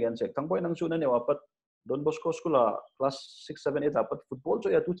kaloi tel le gen se Thangboi nang suna ne wapat Don Bosco School class 6, 7, 8 wapat football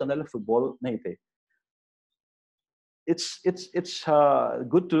joa tu channel football nahi the. It's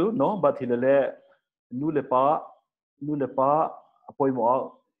good to know, but hilale nu lepa apoi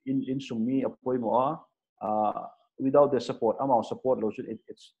mo in sumi apoi mo without the support amount support lotion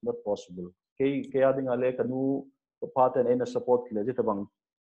it's not possible. Kaya ding ale kanu kapatan ay na support kila dito bang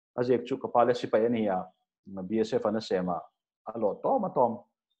azek chu kapala si pa niya na BSF ana sema alo tom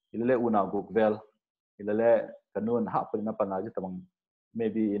hilale una gugvel hilale kanun hapon na panaji tabang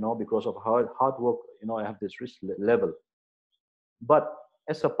maybe, you know, because of hard work, you know, I have this risk level. But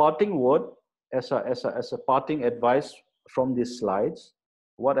as a parting word, as a parting advice from these slides,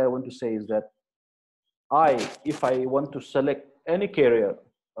 what I want to say is that if I want to select any career,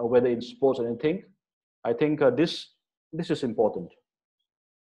 whether in sports or anything, I think this is important.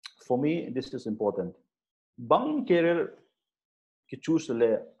 For me, this is important. Bang career ki choose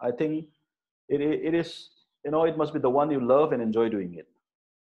I think it is, you know, it must be the one you love and enjoy doing it.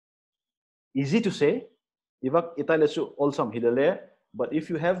 Easy to say, but if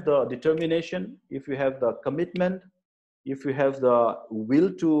you have the determination, if you have the commitment, if you have the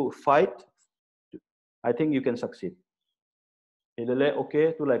will to fight, I think you can succeed.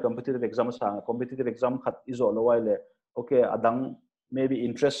 Okay, to like competitive exam khat is all while okay, adang maybe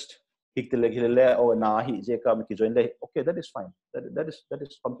interest or nahi okay, that is fine. That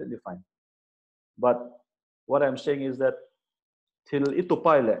is completely fine. But what I'm saying is that till ito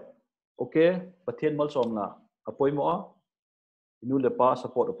pile okay, patien mal somna apoy mo inu lepa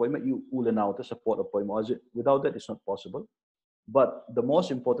support apoy mo you ule now to support apoy mo. Without that it's not possible. But the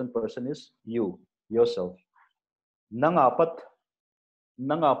most important person is you yourself. Nangapat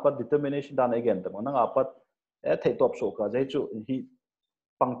determination dan again tamo nangapat thai top so ka jai chu hi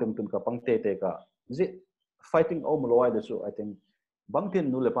pang tum ka pang te ka ji fighting all moloi de so I think bangtin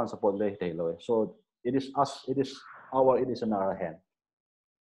nu lepan support le thai loy. So it is in our hand.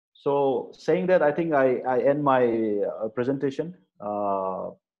 So saying that, I think I end my presentation.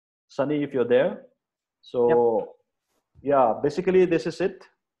 Sunny, if you're there. So yep. Yeah, basically this is it.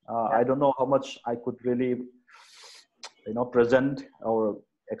 I don't know how much I could really, you know, present or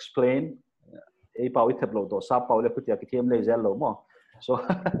explain. So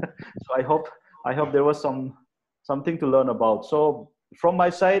I hope there was something to learn about. So from my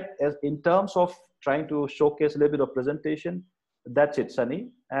side, as in terms of trying to showcase a little bit of presentation, that's it, Sunny.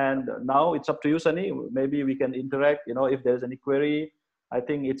 And now it's up to you, Sunny. Maybe we can interact. You know, if there's any query, I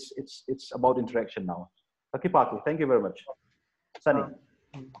think it's about interaction now. Paki, thank you very much, Sunny.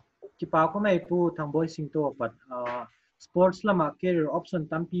 Kipako may po Thangboi Singto, but sports lama career option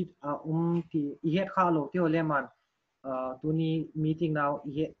tampi ti ihet khalo ti oleman tuni meeting now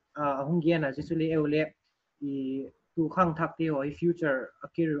ihet hunggian as usually eule I tu khang thak ti o future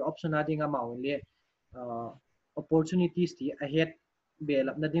career option adinga maule opportunities ti ahead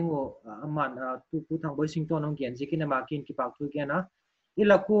belap na dingo aman tu Thangboi Singto nong gen jikina makin kipak tu gena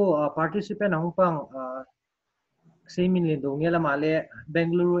ilaku participant ang pang same lindo ngela male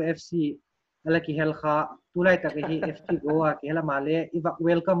Bengaluru FC ala ki helkha tulai ta ki FC Goa ki hela male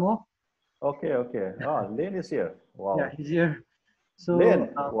welcome ho. Okay. Oh, Lane is here. Wow. Yeah, he's here. So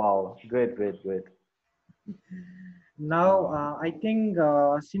Lane, wow, great. Now I think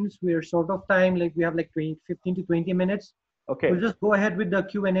since we're short of time, like we have like 15 to 20 minutes. Okay. We'll just go ahead with the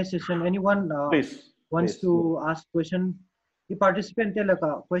Q&A session. Anyone wants to ask question? The participant tell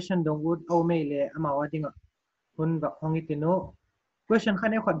a question don't would mail amawading hongitino question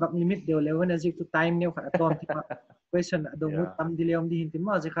khane khat bak limit de lewen as to time ne khat atom question don't would tam dileom di hinti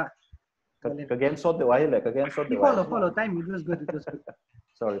ma jika again so the while follow time it was good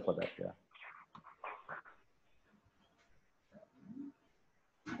sorry for that. Yeah.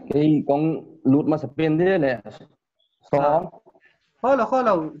 cái con lút mà sắp bên thế này so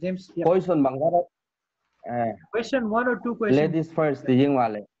Hello, James. Yeah. question bằng đó Question 1 or 2 questions? ladies first thì riêng mà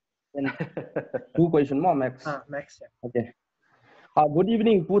 2 question more max. Max. Yeah. Okay. Good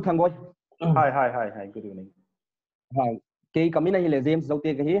evening, Pu Thangboi. Hi. Good evening. Cái kami này là James đầu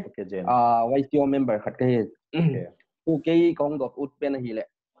tiên cái gì? Okay, James. YCO member khát cái gì? Cái con đột út bên này là.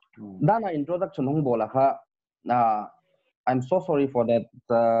 Đó là introduction không bỏ là ha. I'm so sorry for that.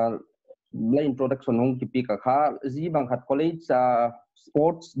 La introduction không kịp cả ha. Gì bằng khát college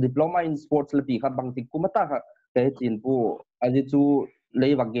sports diploma in sports là bị khát bằng tiếng kumata ha. Cái chuyện pu aji chu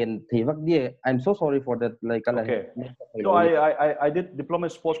lấy vạc gen thì vạc đi. I'm so sorry for that. Like okay. So I did diploma in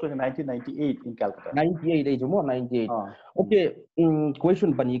sports course in 1998 in Calcutta. 98 đây chúng 98. Okay.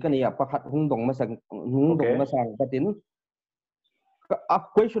 Question pani cái này apa khát hung dong masang cái tin.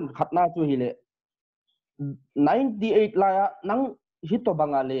 Question khát na chu hile. 98 la nang hito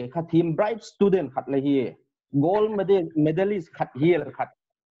bangale kha team bright student khat la hi gold medalist khat hi la khat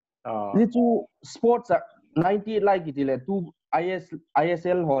ni chu sports 90 like it le tu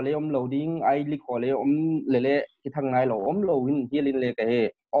ISL hole loading I league hole lele ki thang nai lo lo win hi lin le ka he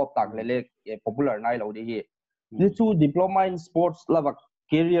op tak lele popular nai lo di hi ni chu diploma in sports lawak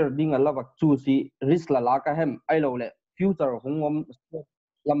career ding lawak chu si risk la ka hem ai lo le future hungom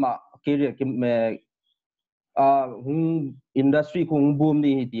lama career ki hung industry kung boom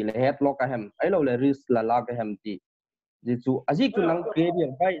ni ti le het lo ka hem ai lo le risk la ka hem ti ji chu aji ku nang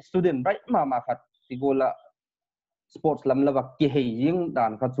career by student by ma khat ti gola sports lam la ki he ying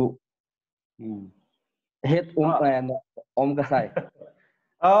dan kha chu het ka sai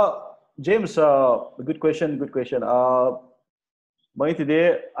James, good question.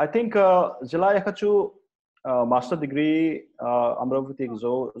 Today, I think July kachu master degree Amravati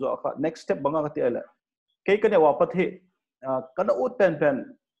zo next step banga kati ala kay kanya wapat hi kana ut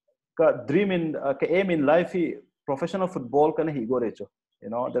pen ka dream in ka aim in life hi professional football kana hi go recho, you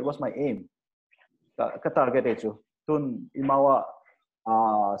know, that was my aim ka target recho tun imawa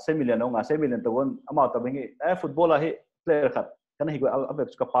semilia no nga semilia to won ama tabingi football hi player khat kana hi go abe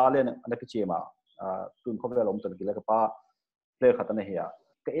ka pale na ki chema tun ko velom tan gila ka pa player khat na hiya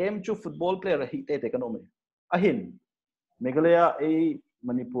ka aim chu football player hi te kana me ahin Meghalaya a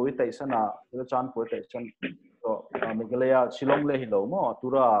Manipur taisana Chanpur taisan so Meghalaya Shillong le hilo mo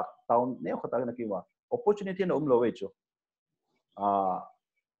tura town ne khata na kiwa opportunity na umlo wecho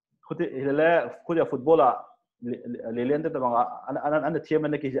khuti hele khuja footballer lelende ta banga an thiem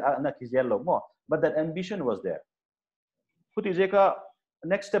na ki yellow mo but that ambition was there khuti jeka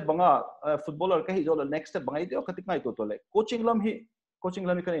next step banga footballer ka hi jolo next step banga ide khati ngai to le coaching lam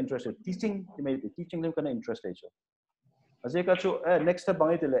kana interested teaching lam kana interested so Azeka chu next step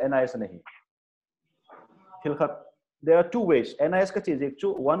bangai tile NIS nahi khilkhat there are two ways NIS ka cheez ek chu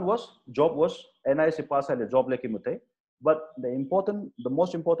one was job was NIS se pass hai job leki mutai but the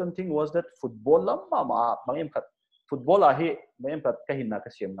most important thing was that football lam ma bangim khat football ahi bangim khat ka hinna ka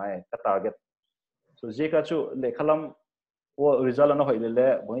siam nai ka target so zeka chu le khalam wo result na hoile le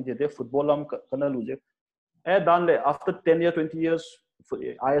bangai de football lam kana luje dan le after 10 years 20 years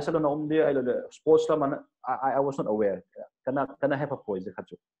ISL na umde sports lam I was not aware kana have a poise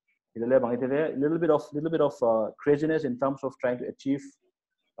khachu a little bit of craziness in terms of trying to achieve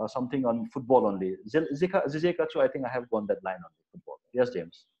something on football only zika I think I have gone that line on football. Yes,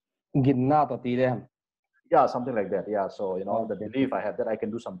 James. Ginna to ti yeah, something like that. Yeah, so you know the belief I have that I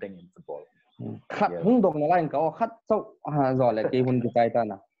can do something in football. Khat hung dong na line ka khat so zo le ke hun ki tai ta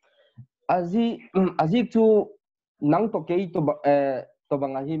na aji chu nang to ke to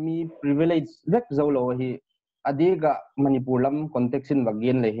banga hi mi privilege rek zo lo hi adega Manipur lam context in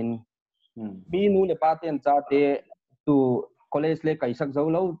bagien le hin mi nu le paten cha te tu college le kai sak zo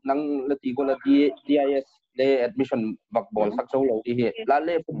lo nang la ti go la TIS le admission bak ball sak zo lo ti he la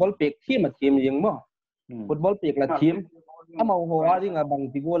le football pek team yeng mo football pek la team ama ho ari nga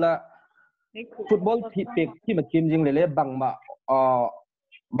bang ti go la football pek team yeng le bang ma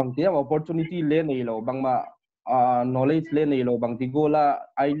bang ti opportunity le nei lo bang ma knowledge le nei lo bang ti go la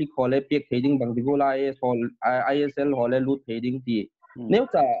I league hole pek heading bang ti go la ISL hole loot heading ti nếu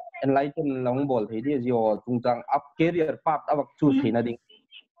cha enlighten long ball thì đi jo tung chang up career path awak chu thina ding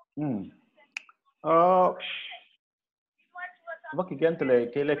wak again tele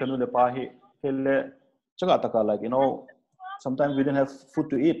kele kanu le pa hi kele chaga taka like you know sometimes we didn't have food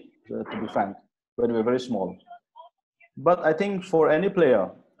to eat to be frank when we were very small but I think for any player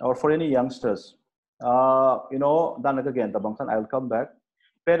or for any youngsters you know dan again tabang kan I'll come back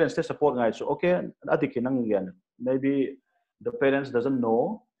parents they support ngai so okay adiki nang again maybe the parents doesn't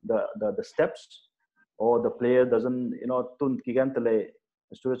know the steps or the player doesn't you know tun kigan tele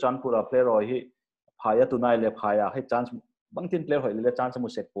Surachandpur player or he phaya tunai le phaya he chance bangtin player hoi le chance mu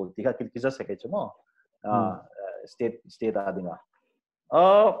set pol tika kilkiza seke chmo state adinga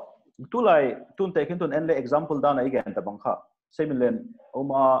tulai tun taken tun enle example dana again ta bangkha semilen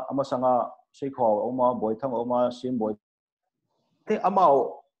oma amasanga seikho oma boithang oma sim boy I think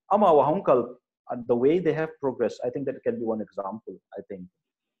amao hongkal the way they have progressed, I think that can be one example. I think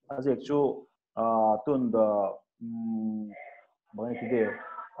as actually tun the bang today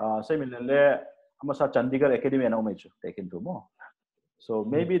similarly amasa Chandigarh Academy and homage taken to more. So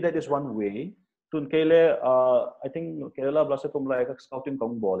maybe that is one way. Tun kele I think Kerala blasatum like scouting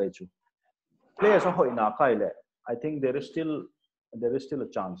kong ball echu. Players are in Akaile. I think there is still a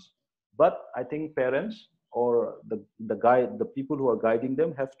chance. But I think parents or the people who are guiding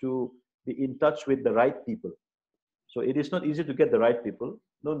them have to be in touch with the right people. So it is not easy to get the right people.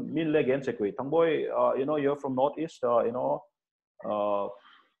 No, mean again, Thangboi, you know, you're from Northeast, you know,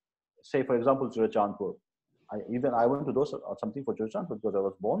 say for example, Surachandpur. I went to do something for Surachandpur because I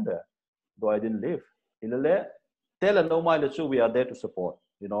was born there, though I didn't live. Tell and no mileage, we are there to support,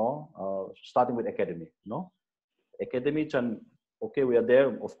 you know, starting with academy, you know. Academy chan okay, we are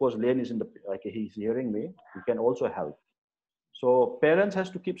there. Of course, Lane is in the like he's hearing me. He can also help. So parents has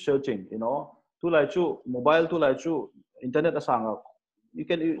to keep searching. You know, to like you mobile to like you internet asanga. You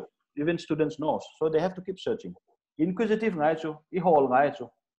can even students know. So they have to keep searching. Inquisitive ngai chu, ihol ngai chu.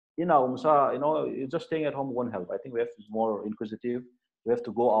 In our you know, just staying at home won't help. I think we have to be more inquisitive. We have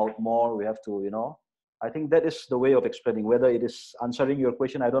to go out more. We have to, you know. I think that is the way of explaining. Whether it is answering your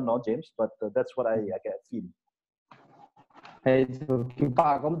question, I don't know, James, but that's what I can feel. Hey,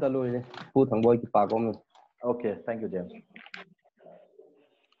 kipa kom talui le, pu Thangboi kipa kom. Okay, thank you, James.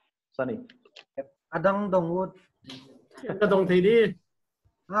 Sunny. Adang dongwood. Adong thidi.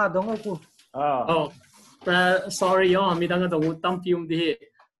 Dongoku. Oh, sorry yo, mi dang dongwood tam pium di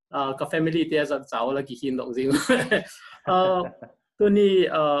ka family te as chao la ki hin dong jing. Tu ni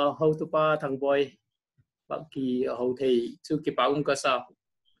how to pa Thangboi ba ki how thei chu ki pa ka sa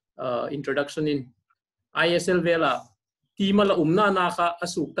introduction in ISL vela team la na kha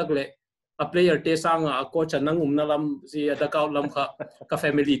asuk tak le a player te sang a coach nang na lam si da ka lam kha ka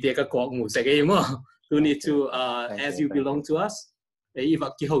family te ka ko mu se ge mo you need to as you belong to us e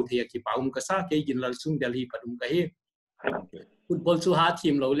va ki ho the ki pa ka sa ke gin lal sung delhi padum ka hi football chu ha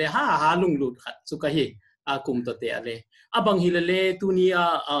team lo le ha lung lut khat chu ka hi a kum to te ale abang hi le tu ni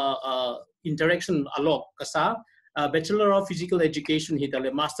interaction alok ka sa Bachelor of Physical Education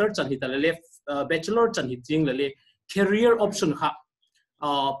hitale Master chan hitale Bachelor chan hiting le career option ha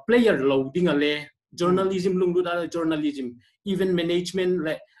player loading ale journalism lungdu da journalism even management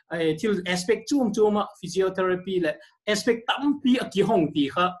le til aspect chuma physiotherapy le aspect tampi aki hong ti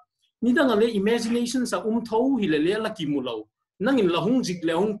kha ni dang ale imagination sa tho hilale la ki mulo nangin la hong jik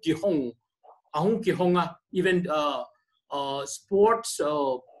le hong ki honga even sports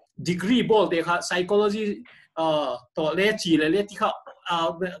degree ball de kha psychology to le chi le ti kha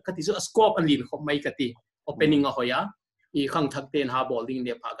kati so scope alin kho mai kati opening a hoya I khang thak ten ha bowling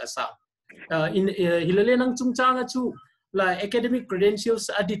de phaga sa in hilale nang chungchanga chu la academic credentials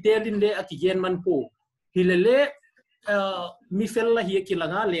a detail in le akigen man po hilale mi fel la hi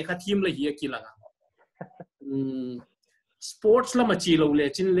kilanga le kha team la hi kilanga sports la machi lo le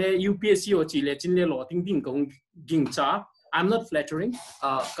chin le UPSC o chi le chin le lo ting ding kong ging cha I'm not flattering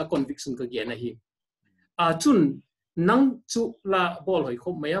ka conviction ka gen hi chun nang chu la ball hoi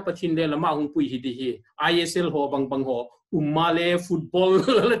khop maya pathin le lama hung pui hi di hi ISL ho bang ho umale football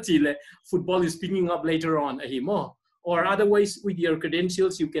la chile football is picking up later on hi mo or otherwise with your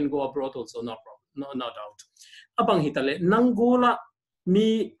credentials you can go abroad also no problem no doubt abang hitale nang gola mi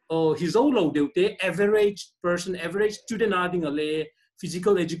hizolo deute average person average student ading ale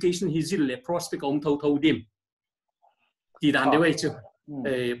physical education hizil le prospect om tho dim ti dan de wei chu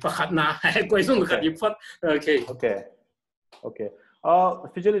pakhat na question khat yiphat okay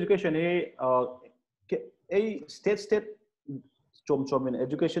physical education a state chom in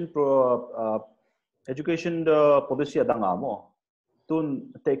education education policy adanga mo tun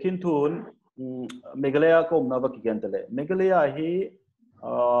takin tun Meghalaya ko na ba kigentale Meghalaya hi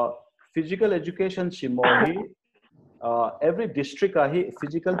physical education simo hi every district hi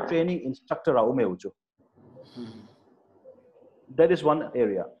physical training instructor a umeuchu that is one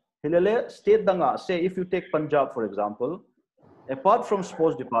area hilale state danga say if you take Punjab for example apart from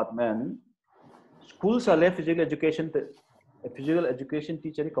sports department schools are physical education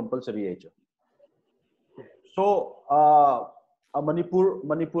teacher compulsory age so Manipur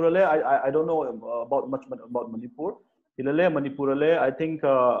I don't know about much about Manipur hilale Manipur I think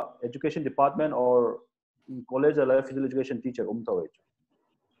education department or college physical education teacher age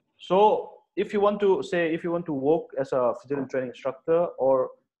So if you want to work as a physical training instructor or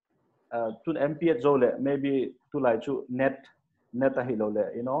to MP at Zole, maybe to like to net a hilole,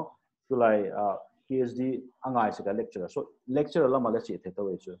 you know, to like PhD angai sika lecturer. So lecturer la malachi the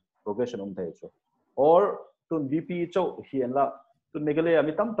progression or to BP cho hi and la to Meghalaya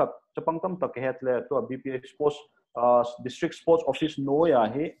mitam tak chapang tam tak het le to a BP sports district sports office no ya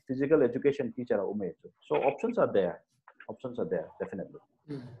he physical education teacher ume. So options are there definitely.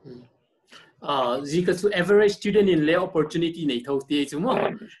 Zika to average student in lay opportunity nei thau te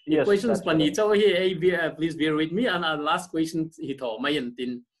chumo. Yes, questions pani chau he please bear with me, and last question hi tho mayan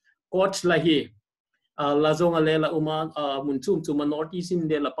tin coach la hi la zong ale la uma mun chum chuma northeast in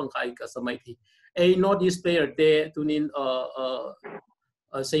de la pangkai ka samai thi a northeast player te tunin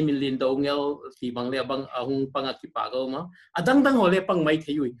say min lin do ngel ti bang le bang ahung pangaki pa go ma adang dang hole pang mai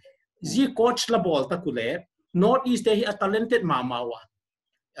thei ji coach la ball ta kule northeast te hi a talented mamawa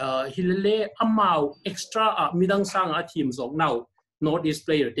hilale amau extra midang sang a team zong now northeast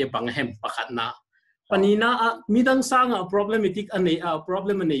player te bang hem pakhat na panina midang sang problematic ane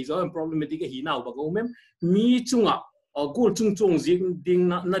problematic so problematic hi now ba go mem mi chunga goal chung chung jing ding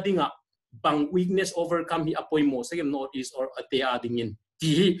na dinga bang weakness overcome hi apoi mo second northeast or te dingin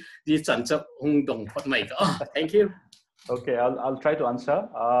di chan cha hung dong phot mai ka thank you. Okay, I'll try to answer.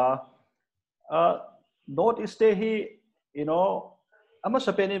 Northeast he, you know, I'm a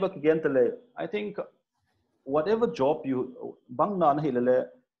sapeni bak gentile. I think whatever job you bang nan hilale,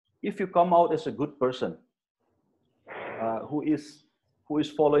 if you come out as a good person, who is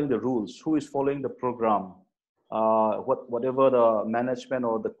following the rules, who is following the program, whatever the management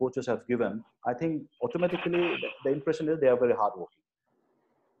or the coaches have given, I think automatically the impression is they are very hardworking.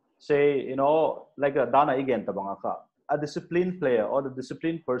 Say, you know, like a Dana again, a disciplined player or the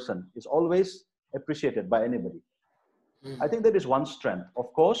disciplined person is always appreciated by anybody. I think that is one strength.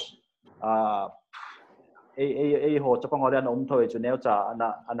 Of course, that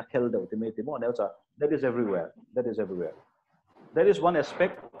is everywhere. That is one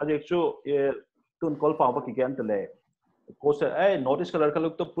aspect. Coach north का लड़का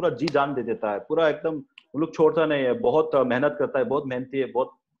लोग तो पूरा जी जान दे देता है, पूरा एकदम लोग छोड़ता नहीं है, बहुत मेहनत करता है, बहुत मेहनती है, बहुत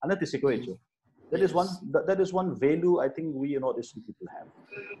अनति सिक्वेचो. That is one value I think we Northeastern people have.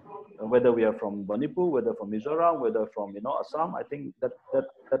 Whether we are from Manipur, whether from Mizoram, whether from Assam, I think that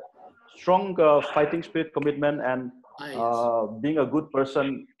strong fighting spirit, commitment, and being a good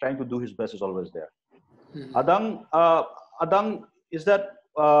person, trying to do his best is always there. Adang, is that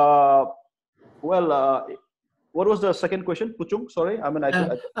what was the second question, Puchung? Sorry, I mean,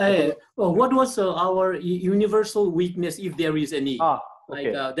 what was our universal weakness, if there is any?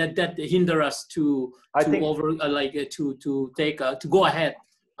 Okay. Like that hinder us to go ahead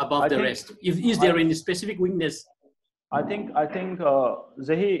above the rest. Is there any specific weakness? I think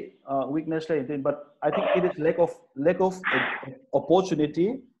Zahi weakness, but I think it is lack of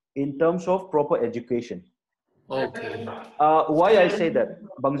opportunity in terms of proper education. Okay. Why I say that?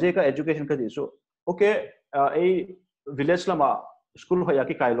 Bangze ka education ka so okay. A village lama school hoya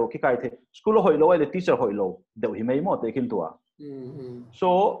ki kailo ki kai the school hoilo le teacher hoilo de himai mo te kintua.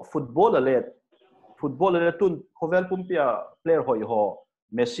 So football tun hovel pumpia player hoi ho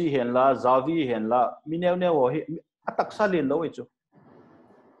Messi henla Xavi henla minewne ho atak salin lo ichu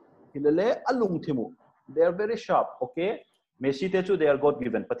hilale alung thimu, they are very sharp. Okay, Messi techu they are God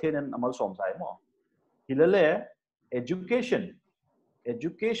given pathen amal som sai mo hilale education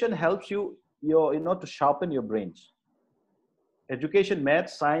helps you to sharpen your brains. Education, math,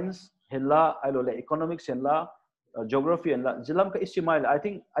 science, henla ailole economics henla geography and jilam ka isimail. I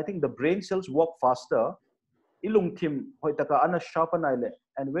think the brain cells work faster. Ilung tim hoitaka ana sharpen aile,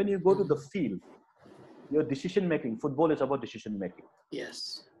 and when you go to the field, your decision making. Football is about decision making.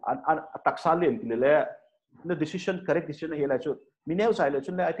 Yes. And taksalin kilele the correct decision hela chu minew sile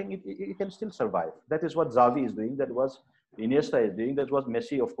chunle. I think it can still survive. That is what Xavi is doing. That was Iniesta is doing. That was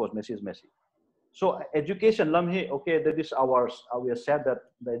Messi. Of course, Messi is Messi. So education, lamhe, okay, that is ours. We are sad that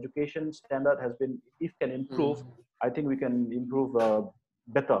the education standard has been, if can improve, I think we can improve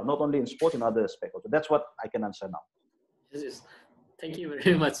better, not only in sport, in other aspects. So that's what I can answer now. Yes. Thank you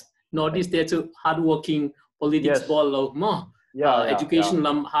very much. Northeast there to hardworking politics ball lo mo. Education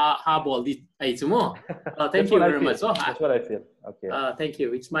lam ha ball di ai mo. Thank you very much. That's what I feel. Okay. Thank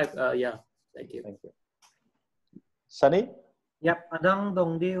you. It's my Thank you. Thank you. Sunny? Yep. Adang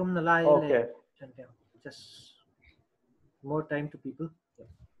dong di nalai. Okay. Just more time to people.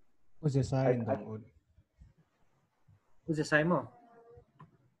 Who's the sign? Who's the sign mo?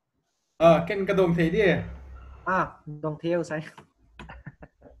 Ken ka dong thei di. Dong theo sai.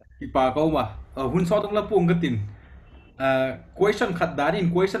 Ipa ko ma. Hun so tong la pung ka tin. question khat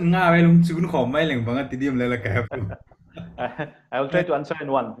darin question nga mai lung chun khom mai leng banga tidim le la ka I will try to answer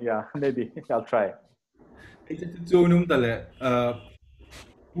in one. Yeah, maybe I'll try. It's chu num tale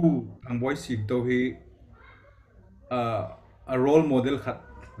pu Thangboi Singto hi a role model khat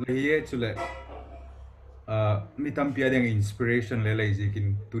le ye chule mi tam pia deng inspiration le lai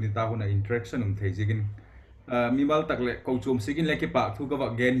jikin tunita huna interaction thei jikin mi mal tak le ko chum sigin le ke pa thu ka wa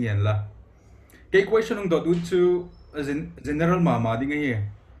gen hian la ke question ung dot to general mama ding hi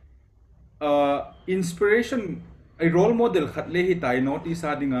inspiration a role model khat le hi tai notice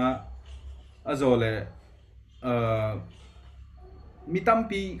adinga azole mi tam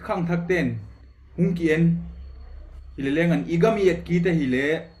pi khang thak ten hung kien hilengan igami et ki te hile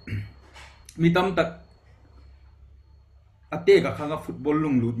mi tam tak ate ka khanga football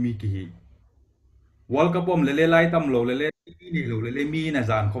lung lut mi ki hi World Cup om lele lai tam lo lele ni lo lele mi na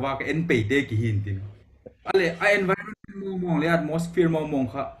zan khowa ka en pe te ki hin tin ale a environment mo mong le atmosphere mo mong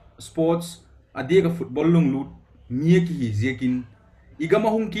kha sports ade ka football lung lut mi ki hi zekin igama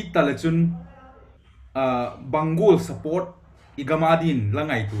hung ki talachun bangul support igama din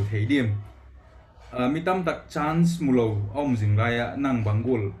langai tu theidim mitam tak chance mulo om jinglaya nang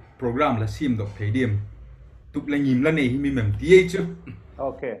bangul program la sim dok theidim tup la ngim la nei hi mi mem ti chu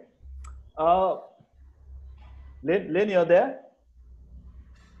Okay. Len, you're there?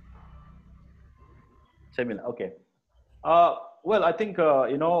 Semina, okay. Well, I think,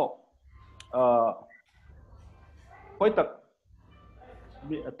 you know, quite a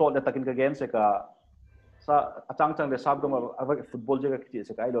thought that takin ka game se ka sa achang chang le sab gama ava football jaga kiti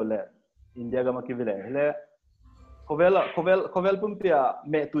se ka ilo le India gama kivile le kovel pum pia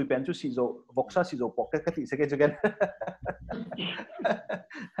me tui penchu sizo voxa sizo pocket kati se ke jagan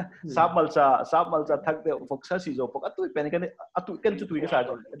sab malcha thak de voxa sizo pocket tui pen kan atu kan chu tui ka sa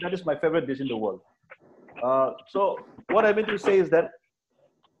that is my favorite dish in the world. So what I mean to say is that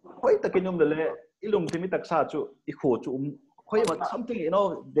koi takinyum le ilung timi tak sa chu ikho chu something, you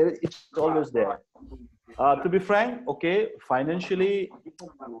know, it's always there. To be frank, okay, financially,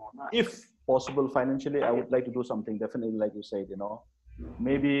 if possible, financially, I would like to do something definitely, like you said, you know,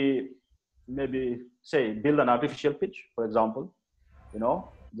 maybe say build an artificial pitch, for example, you know,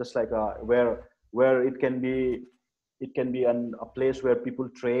 just like where it can be a place where people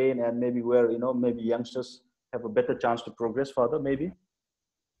train, and maybe where, you know, maybe youngsters have a better chance to progress further. Maybe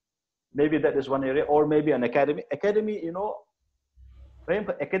that is one area, or maybe an academy, you know.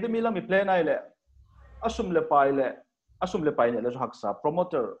 Academy la mi plan ai le asum le pai ne le haksa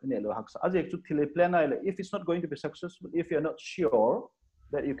promoter ne le haksa as ek chu thile plan ai le if it's not going to be successful, if you're not sure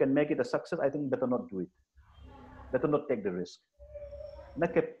that you can make it a success, I think better not do it, better not take the risk na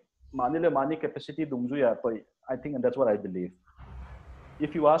ke mani capacity dumju ya toy. I think, and that's what I believe.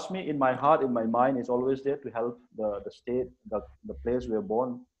 If you ask me, in my heart, in my mind, is always there to help the state, the place we are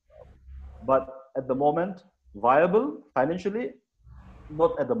born, but at the moment viable financially,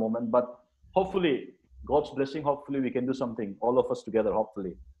 not at the moment, but hopefully God's blessing, hopefully we can do something, all of us together,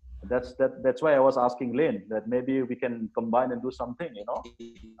 hopefully. That's why I was asking Lane that maybe we can combine and do something, you know.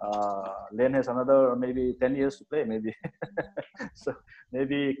 Lane has another maybe 10 years to play, maybe. So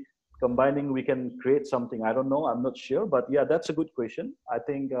maybe combining we can create something. I don't know, I'm not sure, but yeah, that's a good question. I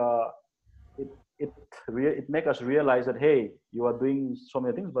think it makes us realize that, hey, you are doing so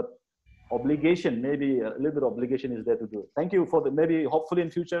many things, but obligation, maybe a little bit of obligation is there to do. Thank you for the, maybe hopefully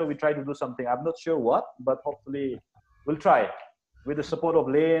in future we try to do something. I'm not sure what, but hopefully we'll try with the support of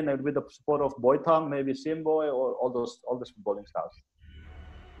Lane and with the support of Boy Thang, maybe Simboy, or all the footballing stars.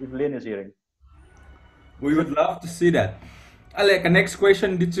 If Lane is hearing, we would love to see that. Alek, next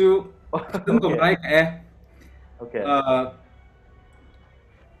question did you okay.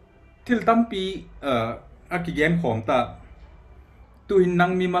 Til tampi aki game khom ta tu hin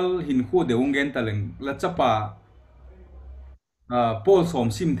nang mimal hin khu de ungen taleng la chapa Paul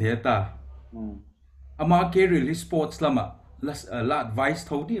som sim the ta ama ke really sports lama la advice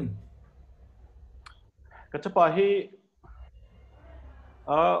thodim Kachapa hi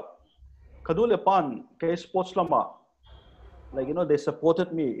kadule pan ke sports lama, like, you know, they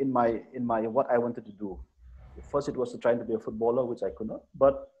supported me in my what I wanted to do. First it was trying to be a footballer, which I could not,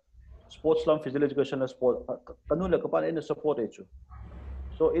 but sports slum, physical education, sport kanule kapan in support echu.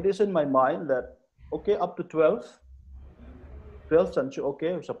 So it is in my mind that, okay, up to 12 sanchu,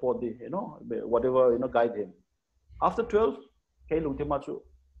 okay, support the, you know, whatever, you know, guide him. After 12, kay lungtimachu,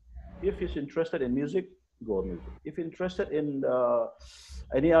 if he's interested in music, go music. If you're interested in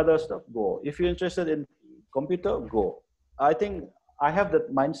any other stuff, go. If you're interested in computer, go. I think I have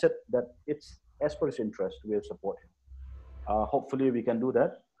that mindset that it's as per his interest, we will support him. Hopefully we can do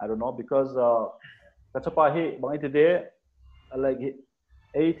that. I don't know, because kachapa hi bangai today like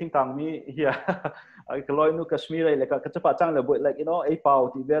a thing tang mi here I kaloi nu Kashmir like kachapa chang le like you know a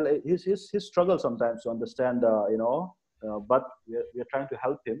pau well his struggle sometimes to understand you know but we are trying to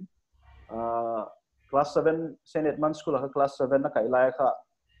help him class 7 Senate man school class 7 na kai lai kha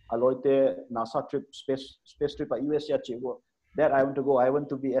aloite NASA trip space trip USA chigo that I want to go I want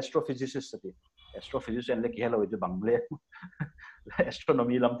to be astrophysicist astrophysicist like hello itu bangle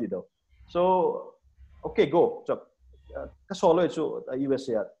astronomy lam ti do so okay go so ka solo itu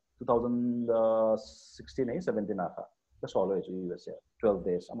USA 2016 17 na ka solo itu USA 12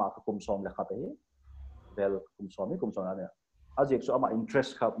 days ama ka kumsom le khate well kumsom na as so ama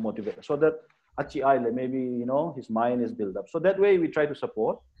interest ka motivate so that achi I maybe you know his mind is built up so that way we try to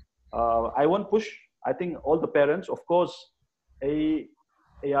support I won't push I think all the parents of course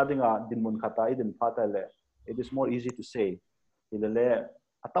adinga din mun khata idin phata le it is more easy to say ilale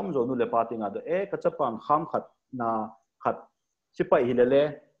atam zo nu le patinga do kachapang kham khat na khat sipa ilale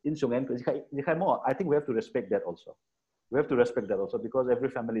insungen dikhai mo I think we have to respect that also because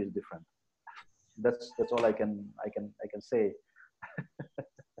every family is different that's all I can say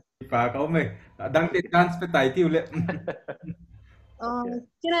pa kau me dang ti dance pe tai ti ule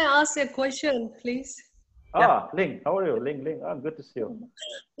Can I ask a question, please? Ling, how are you? Ling, good to see you.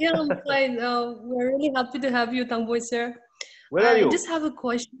 Yeah, I'm fine. We're really happy to have you, Thangboi sir. Where are you? I just have a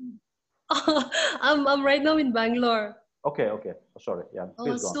question. I'm right now in Bangalore. Okay. Sorry. Yeah.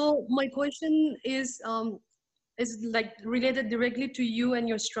 Please go on. So my question is like related directly to you and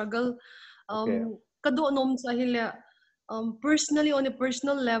your struggle. Kado nom sahila. Personally, on a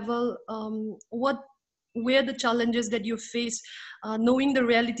personal level, what were the challenges that you face, knowing the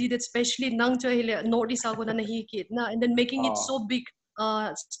reality that especially nang chahile notice ako na nahikit na, and then making it so big,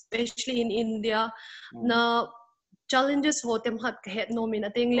 especially in India, na challenges ho temhat kahet no min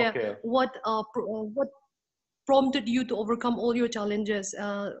ating le what prompted you to overcome all your challenges.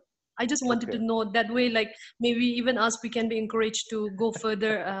 I just wanted to know that way, like maybe even us, we can be encouraged to go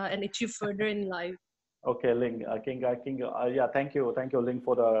further and achieve further in life. Okay, Ling. I think yeah. Thank you, Ling,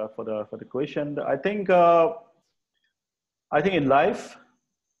 for the question. I think in life,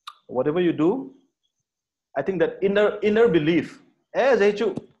 whatever you do, I think that inner belief, as I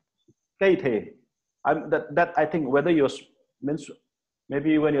think whether you're means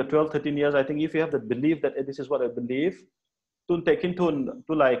maybe when you're 12, 13 years, I think if you have that belief that this is what I believe, to take into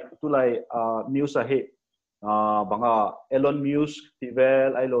to like news ahead, banga Elon Musk,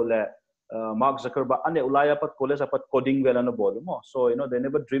 Tivel, I lole. Mark Zuckerberg, ane ulaya pat college apat coding well na bolo mo. So you know they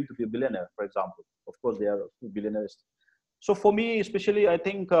never dreamed to be a billionaire, for example. Of course they are billionaires. So for me, especially, I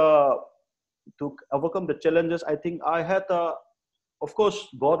think to overcome the challenges, I think I had, of course,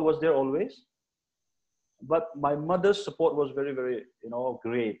 God was there always, but my mother's support was very, very, you know,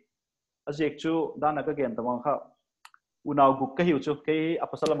 great. As you actually done again, tamang ka unaw guk kahiu chu kay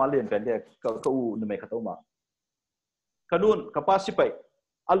apasalam alien pende ka u na may katoma. Kanun kapasipai.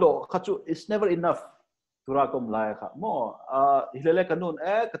 Alo, kachu it's never enough. Turakom laya ka mo. Hilele kanun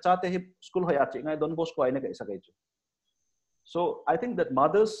kachate hip school hayachi ngay Don Bosco ay nag-isa kayo. So I think that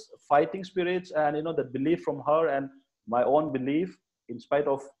mother's fighting spirits and you know that belief from her and my own belief, in spite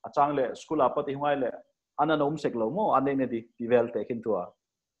of achangle school apat ihungayle ana na umseklo mo ane ne di well taken to her.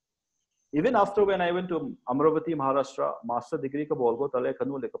 Even after when I went to Amravati, Maharashtra, master degree ka bolgo tale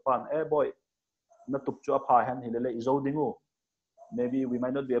kanu le kapan boy na tupchu aphahan hilele izo dingu. Maybe we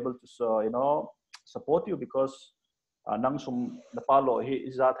might not be able to, you know, support you because nang sum napalo he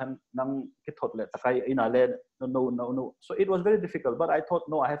is that nang kithot le takay inale no. So it was very difficult. But I thought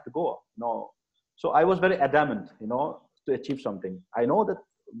no, I have to go. No, so I was very adamant, you know, to achieve something. I know that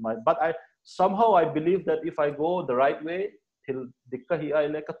but I somehow I believe that if I go the right way till dikka hi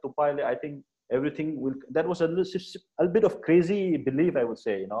aile ka tupaile, I think everything will. That was a bit of crazy belief, I would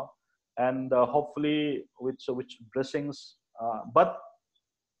say, you know, and hopefully with blessings. But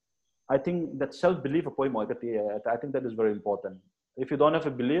I think that self-belief, I think that is very important. If you don't have a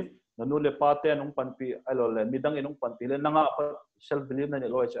belief, self-belief,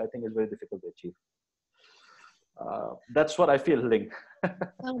 I think is very difficult to achieve. That's what I feel, Ling.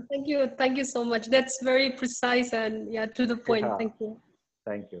 Thank you so much. That's very precise and to the point. Thank you.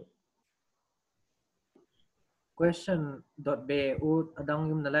 Thank you. Question .b adang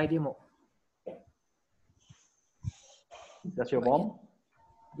yung nalay di mo. That's your mom?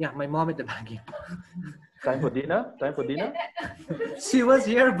 Yeah, my mom at the back. Time for dinner? She was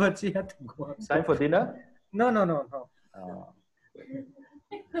here, but she had to go. Time for dinner? No.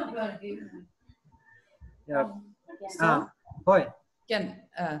 Yeah. Boy. Ken,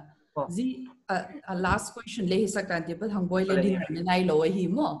 last question lehi sakante but Thangboi le dinner na nai lo hi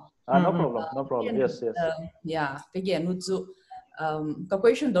mo. No problem, no problem. Yes, yes. Yeah, again, uzu ka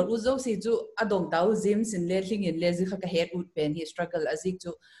question dor uzo si ju adong tau zim sin le thing in le zi kha ka head ut pen he struggle azik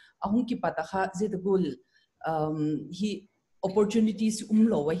ju ahung ki pata kha zidgul he opportunities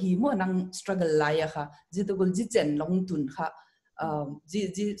lo wa hi mo nang struggle la ya kha zidgul ji chen long tun kha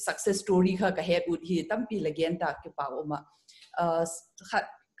ji success story kha ka head ut hi tampi again ta ke pa oma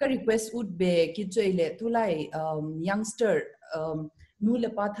ka request would be ki joile tu lai youngster nu le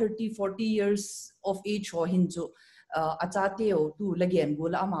pa 30-40 years of age ho hinju achate o tu again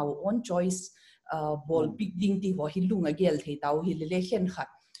gola ama on choice ball big ding ti ho hilung agel thei tau hi le hen khat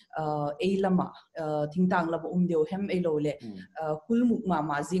e lama thingtang la deu hem e lo le kulmuk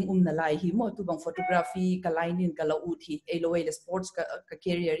ma jing na lai hi mo tu bang photography ka line in kala uthi e lo le sports ka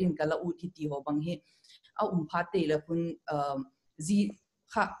career in kala uthi ti ho bang hi a phate le kun zi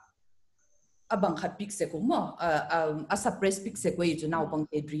kha abang khat pick se ko mo a suppress pick se ko ju now bang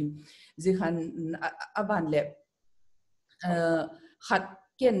te dream zi khan aban le khat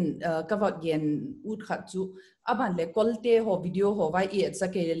ken kawat gen ut khat chu aban le kolte ho video ho vai e sa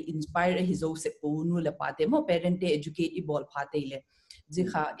ke inspire hi zo se ko nu le pate mo parent te educate i bol phate le zi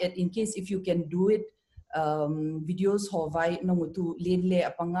kha in case if you can do it videos ho vai nang tu len le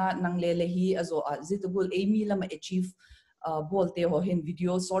apanga nang le hi azo zitugul amy lama achieve bolte ho hin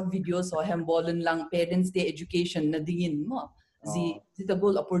video short videos ho hem bolen lang parents day education na dingin mo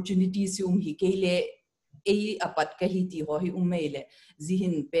zitugul opportunities yung hi kele a apat ka hi ti ho hi umele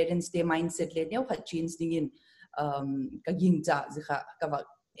zihin parents day mindset le neu kha change dingin ka ging cha zikha ka ba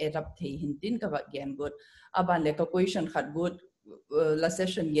erap the hin tin ka ba gen good aban le ka question khat good la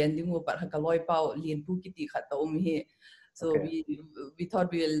session gen dingu par ka loi pau lin pu kiti khat to hi so we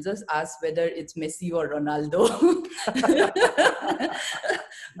thought we will just ask whether it's Messi or Ronaldo.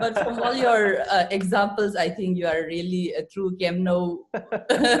 But from all your examples, I think you are really a true Kemno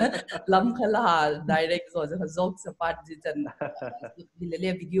lam khala direct so zok sapat jitan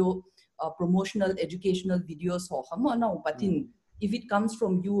video promotional educational videos ho hamo na patin if it comes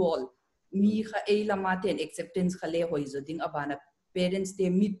from you all mi kha e lamaten acceptance khale hoi zo ding abana parents they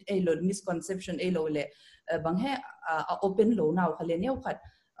meet a lot misconception a lo le bang he open lo now khale neu khat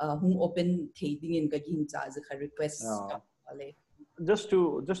hung open thading in ka gin cha za kha request just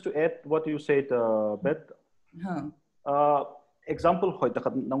to add what you said Beth example hoy ta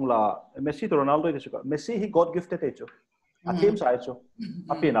nang la Messi to Ronaldo is Messi he got gifted echo a team side so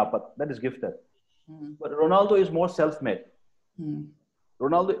apina but that is gifted but Ronaldo is more self-made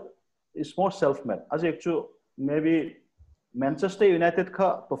Ronaldo is more self-made as actually maybe Manchester United ka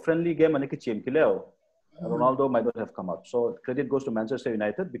to friendly game ani ki team kileo Ronaldo might not have come up so credit goes to Manchester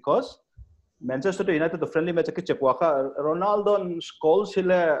United because Manchester United the friendly match ki chepwa ka Ronaldo goals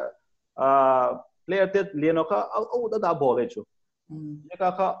hile player te lienoka da ball echo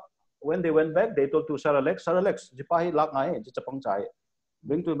ka when they went back they told to Sir Alex jipahi lak ngai ji chapang chai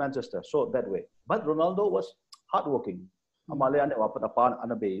bring to Manchester so that way but Ronaldo was hardworking amale ane wapat apan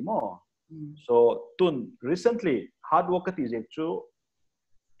anabe mo so tun recently hard work is actually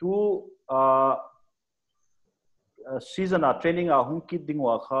to season training hung kid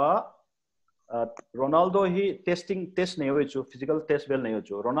dingwa kha Ronaldo he test nahi hoye chu physical test well nahi hoye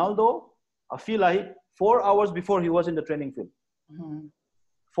chu Ronaldo I feel like 4 hours before he was in the training field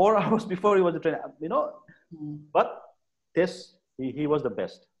 4 hours before he was the trainer you know but test he was the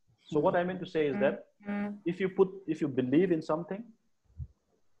best so what I mean to say is that if you believe in something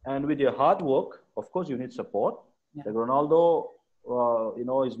and with your hard work of course you need support like Ronaldo you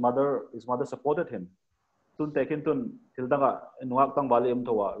know his mother supported him tun tekin tun hildanga nuak tang bali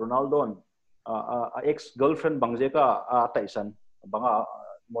thowa Ronaldo ex girlfriend bangje ka taisan banga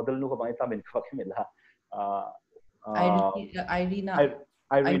model nu ko bangai tamin ka khimela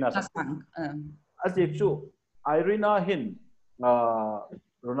Irina as actually Irina hin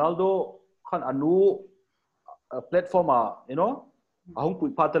Ronaldo khan anu platform you know ahung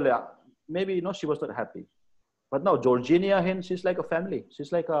pui patala maybe you know she was not happy but now Georgina hin she's like a family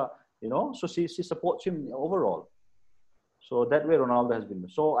she's like a you know so she supports him overall so that way Ronaldo has been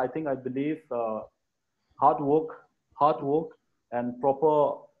so I think I believe hard work and proper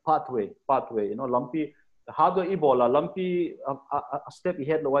pathway you know lumpy harder ebola lumpy a step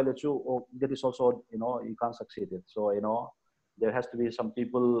ahead while that you that is also you know you can't succeed it so you know there has to be some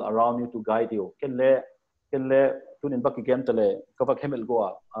people around you to guide you can le tunin baki game tale kawak hemel goa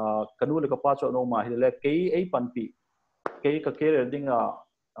kanu le ka pa cho no ma hele kei ei panpi kei ka career dinga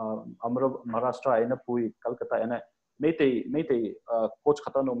amro Maharashtra ina pui Kolkata ina mete coach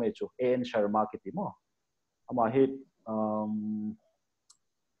khata no me chu AN Sharma ki timo ama hit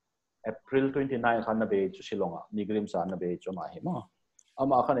April 29 khan na be chu Shillong nigrim sa na be chu ma hi mo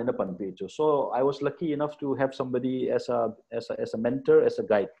ama akan ina pan pi chu. So I was lucky enough to have somebody as a mentor, as a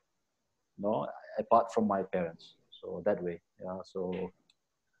guide, no, apart from my parents. So that way, yeah. So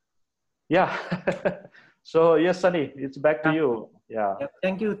yeah. So yes, Sunny, it's back to you. Yeah.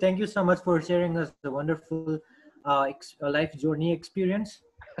 Thank you so much for sharing us the wonderful life journey experience.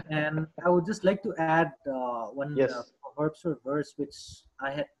 And I would just like to add one proverbs or verse which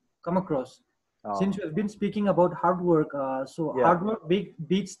I had come across. Since we have been speaking about hard work, so hard work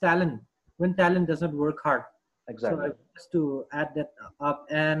beats talent when talent doesn't work hard. Exactly. So just to add that up,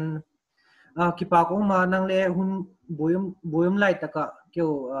 and kipakong manang le hun boyum lai taka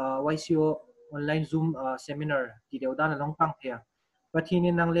kyo YCO online Zoom seminar ti deu dan long pang thia but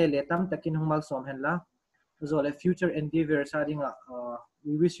hinin nang le tam takin hong mal som hen la so a future endeavor sading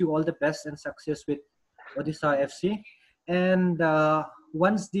we wish you all the best and success with Odisha FC, and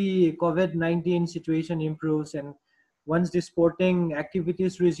once the COVID-19 situation improves and once the sporting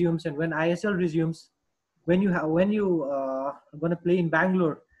activities resumes and when ISL resumes, when you are going to play in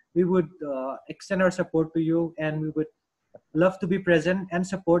Bangalore, we would extend our support to you, and we would love to be present and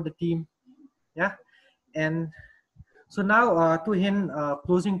support the team. Yeah. And so now to hin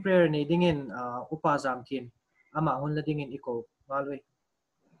closing prayer ni dingin upazam kin ama hun la dingin iko malwe.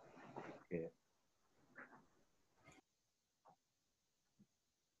 Okay.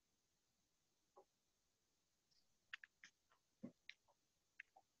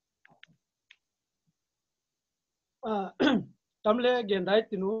 Tamle gen dai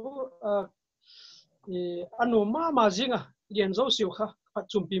tinu anu ma zinga gen zo siu kha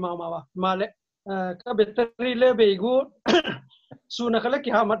phachum pi ma wa male ka battery le be gu suna khala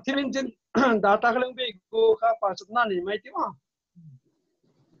ki ha mathimin jin data khala be gu kha pa chutna ni mai ti ma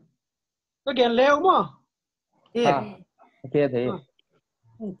ka gen leo ma okay thei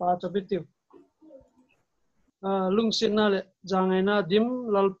pa chabitiu lungsin na le jangai na dim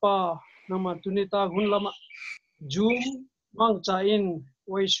lalpa nama tunita gunlama Zoom mang cha in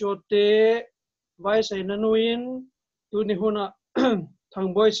YCO te vai sai nanuin tuni huna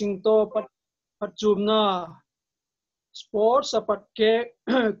Thangboi Singto pat zoom na sports apat ke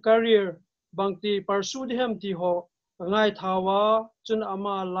career bangti pursue hem ti ho ngai thawa chun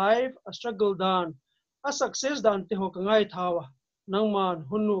ama life a struggle dan a success dan ti ho ngai thawa nangman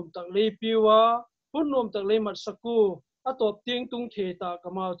hunum tak le piwa hunum tak le mat saku atop ting tung theta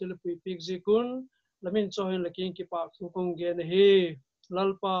kamau tilpui pik jikun lamin chohin laking ki pak thu kong gen hi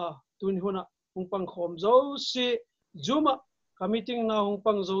lalpa tun huna hungpang khom zo si zuma committing na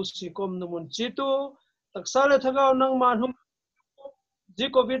hungpang zo si kom namun chitu taksale thagaw nang man hum ji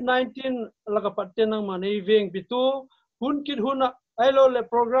COVID-19 lagapatte nang man ei veng bitu hun kit huna ailo le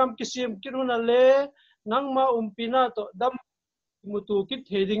program kisim kit huna le nang ma umpina to dam mutu kit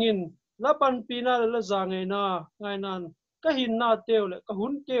hedingin lapan pina la zangai na ngainan kahin na teo le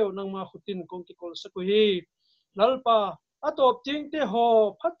kahun teo nang ma khutin kong ki kol saku hi lalpa atop ting te ho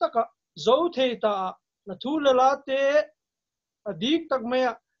phataka zo theita la thu la la te adik tak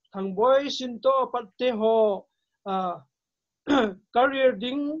maya Thangboi Singto patte ho career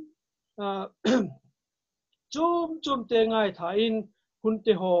ding chum te ngai tha in hun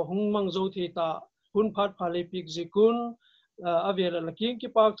te ho hung mang zo theita hun phat phale pik jikun avela laking ki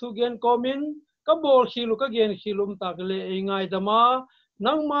pak thu gen komin ka bol khilu ka gen khilum tak le ngai dama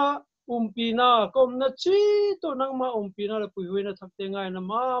nangma umpina kom na chi to nangma umpina la pui huina thakte ngai na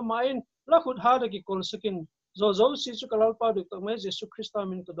ma in la khut ha da ki kol sakin zo si chu kalal pa du tak mai Jesu Christa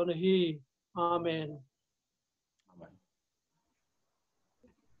min ko don hi amen.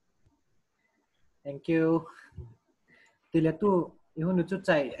 Thank you. Tila tu ihun nu chu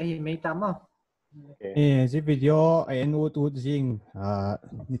chai ai mei tam ma. This video I NO2 jing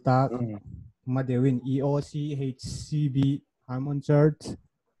nita Madewin EOC HCB Harmon Church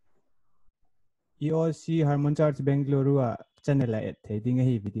EOC Harmon Church Bangalore channel ai thading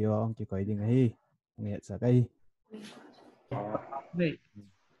hi video ang ki koi ding hi nge sa kai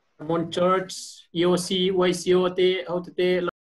Harmon Church EOC YCO te how to te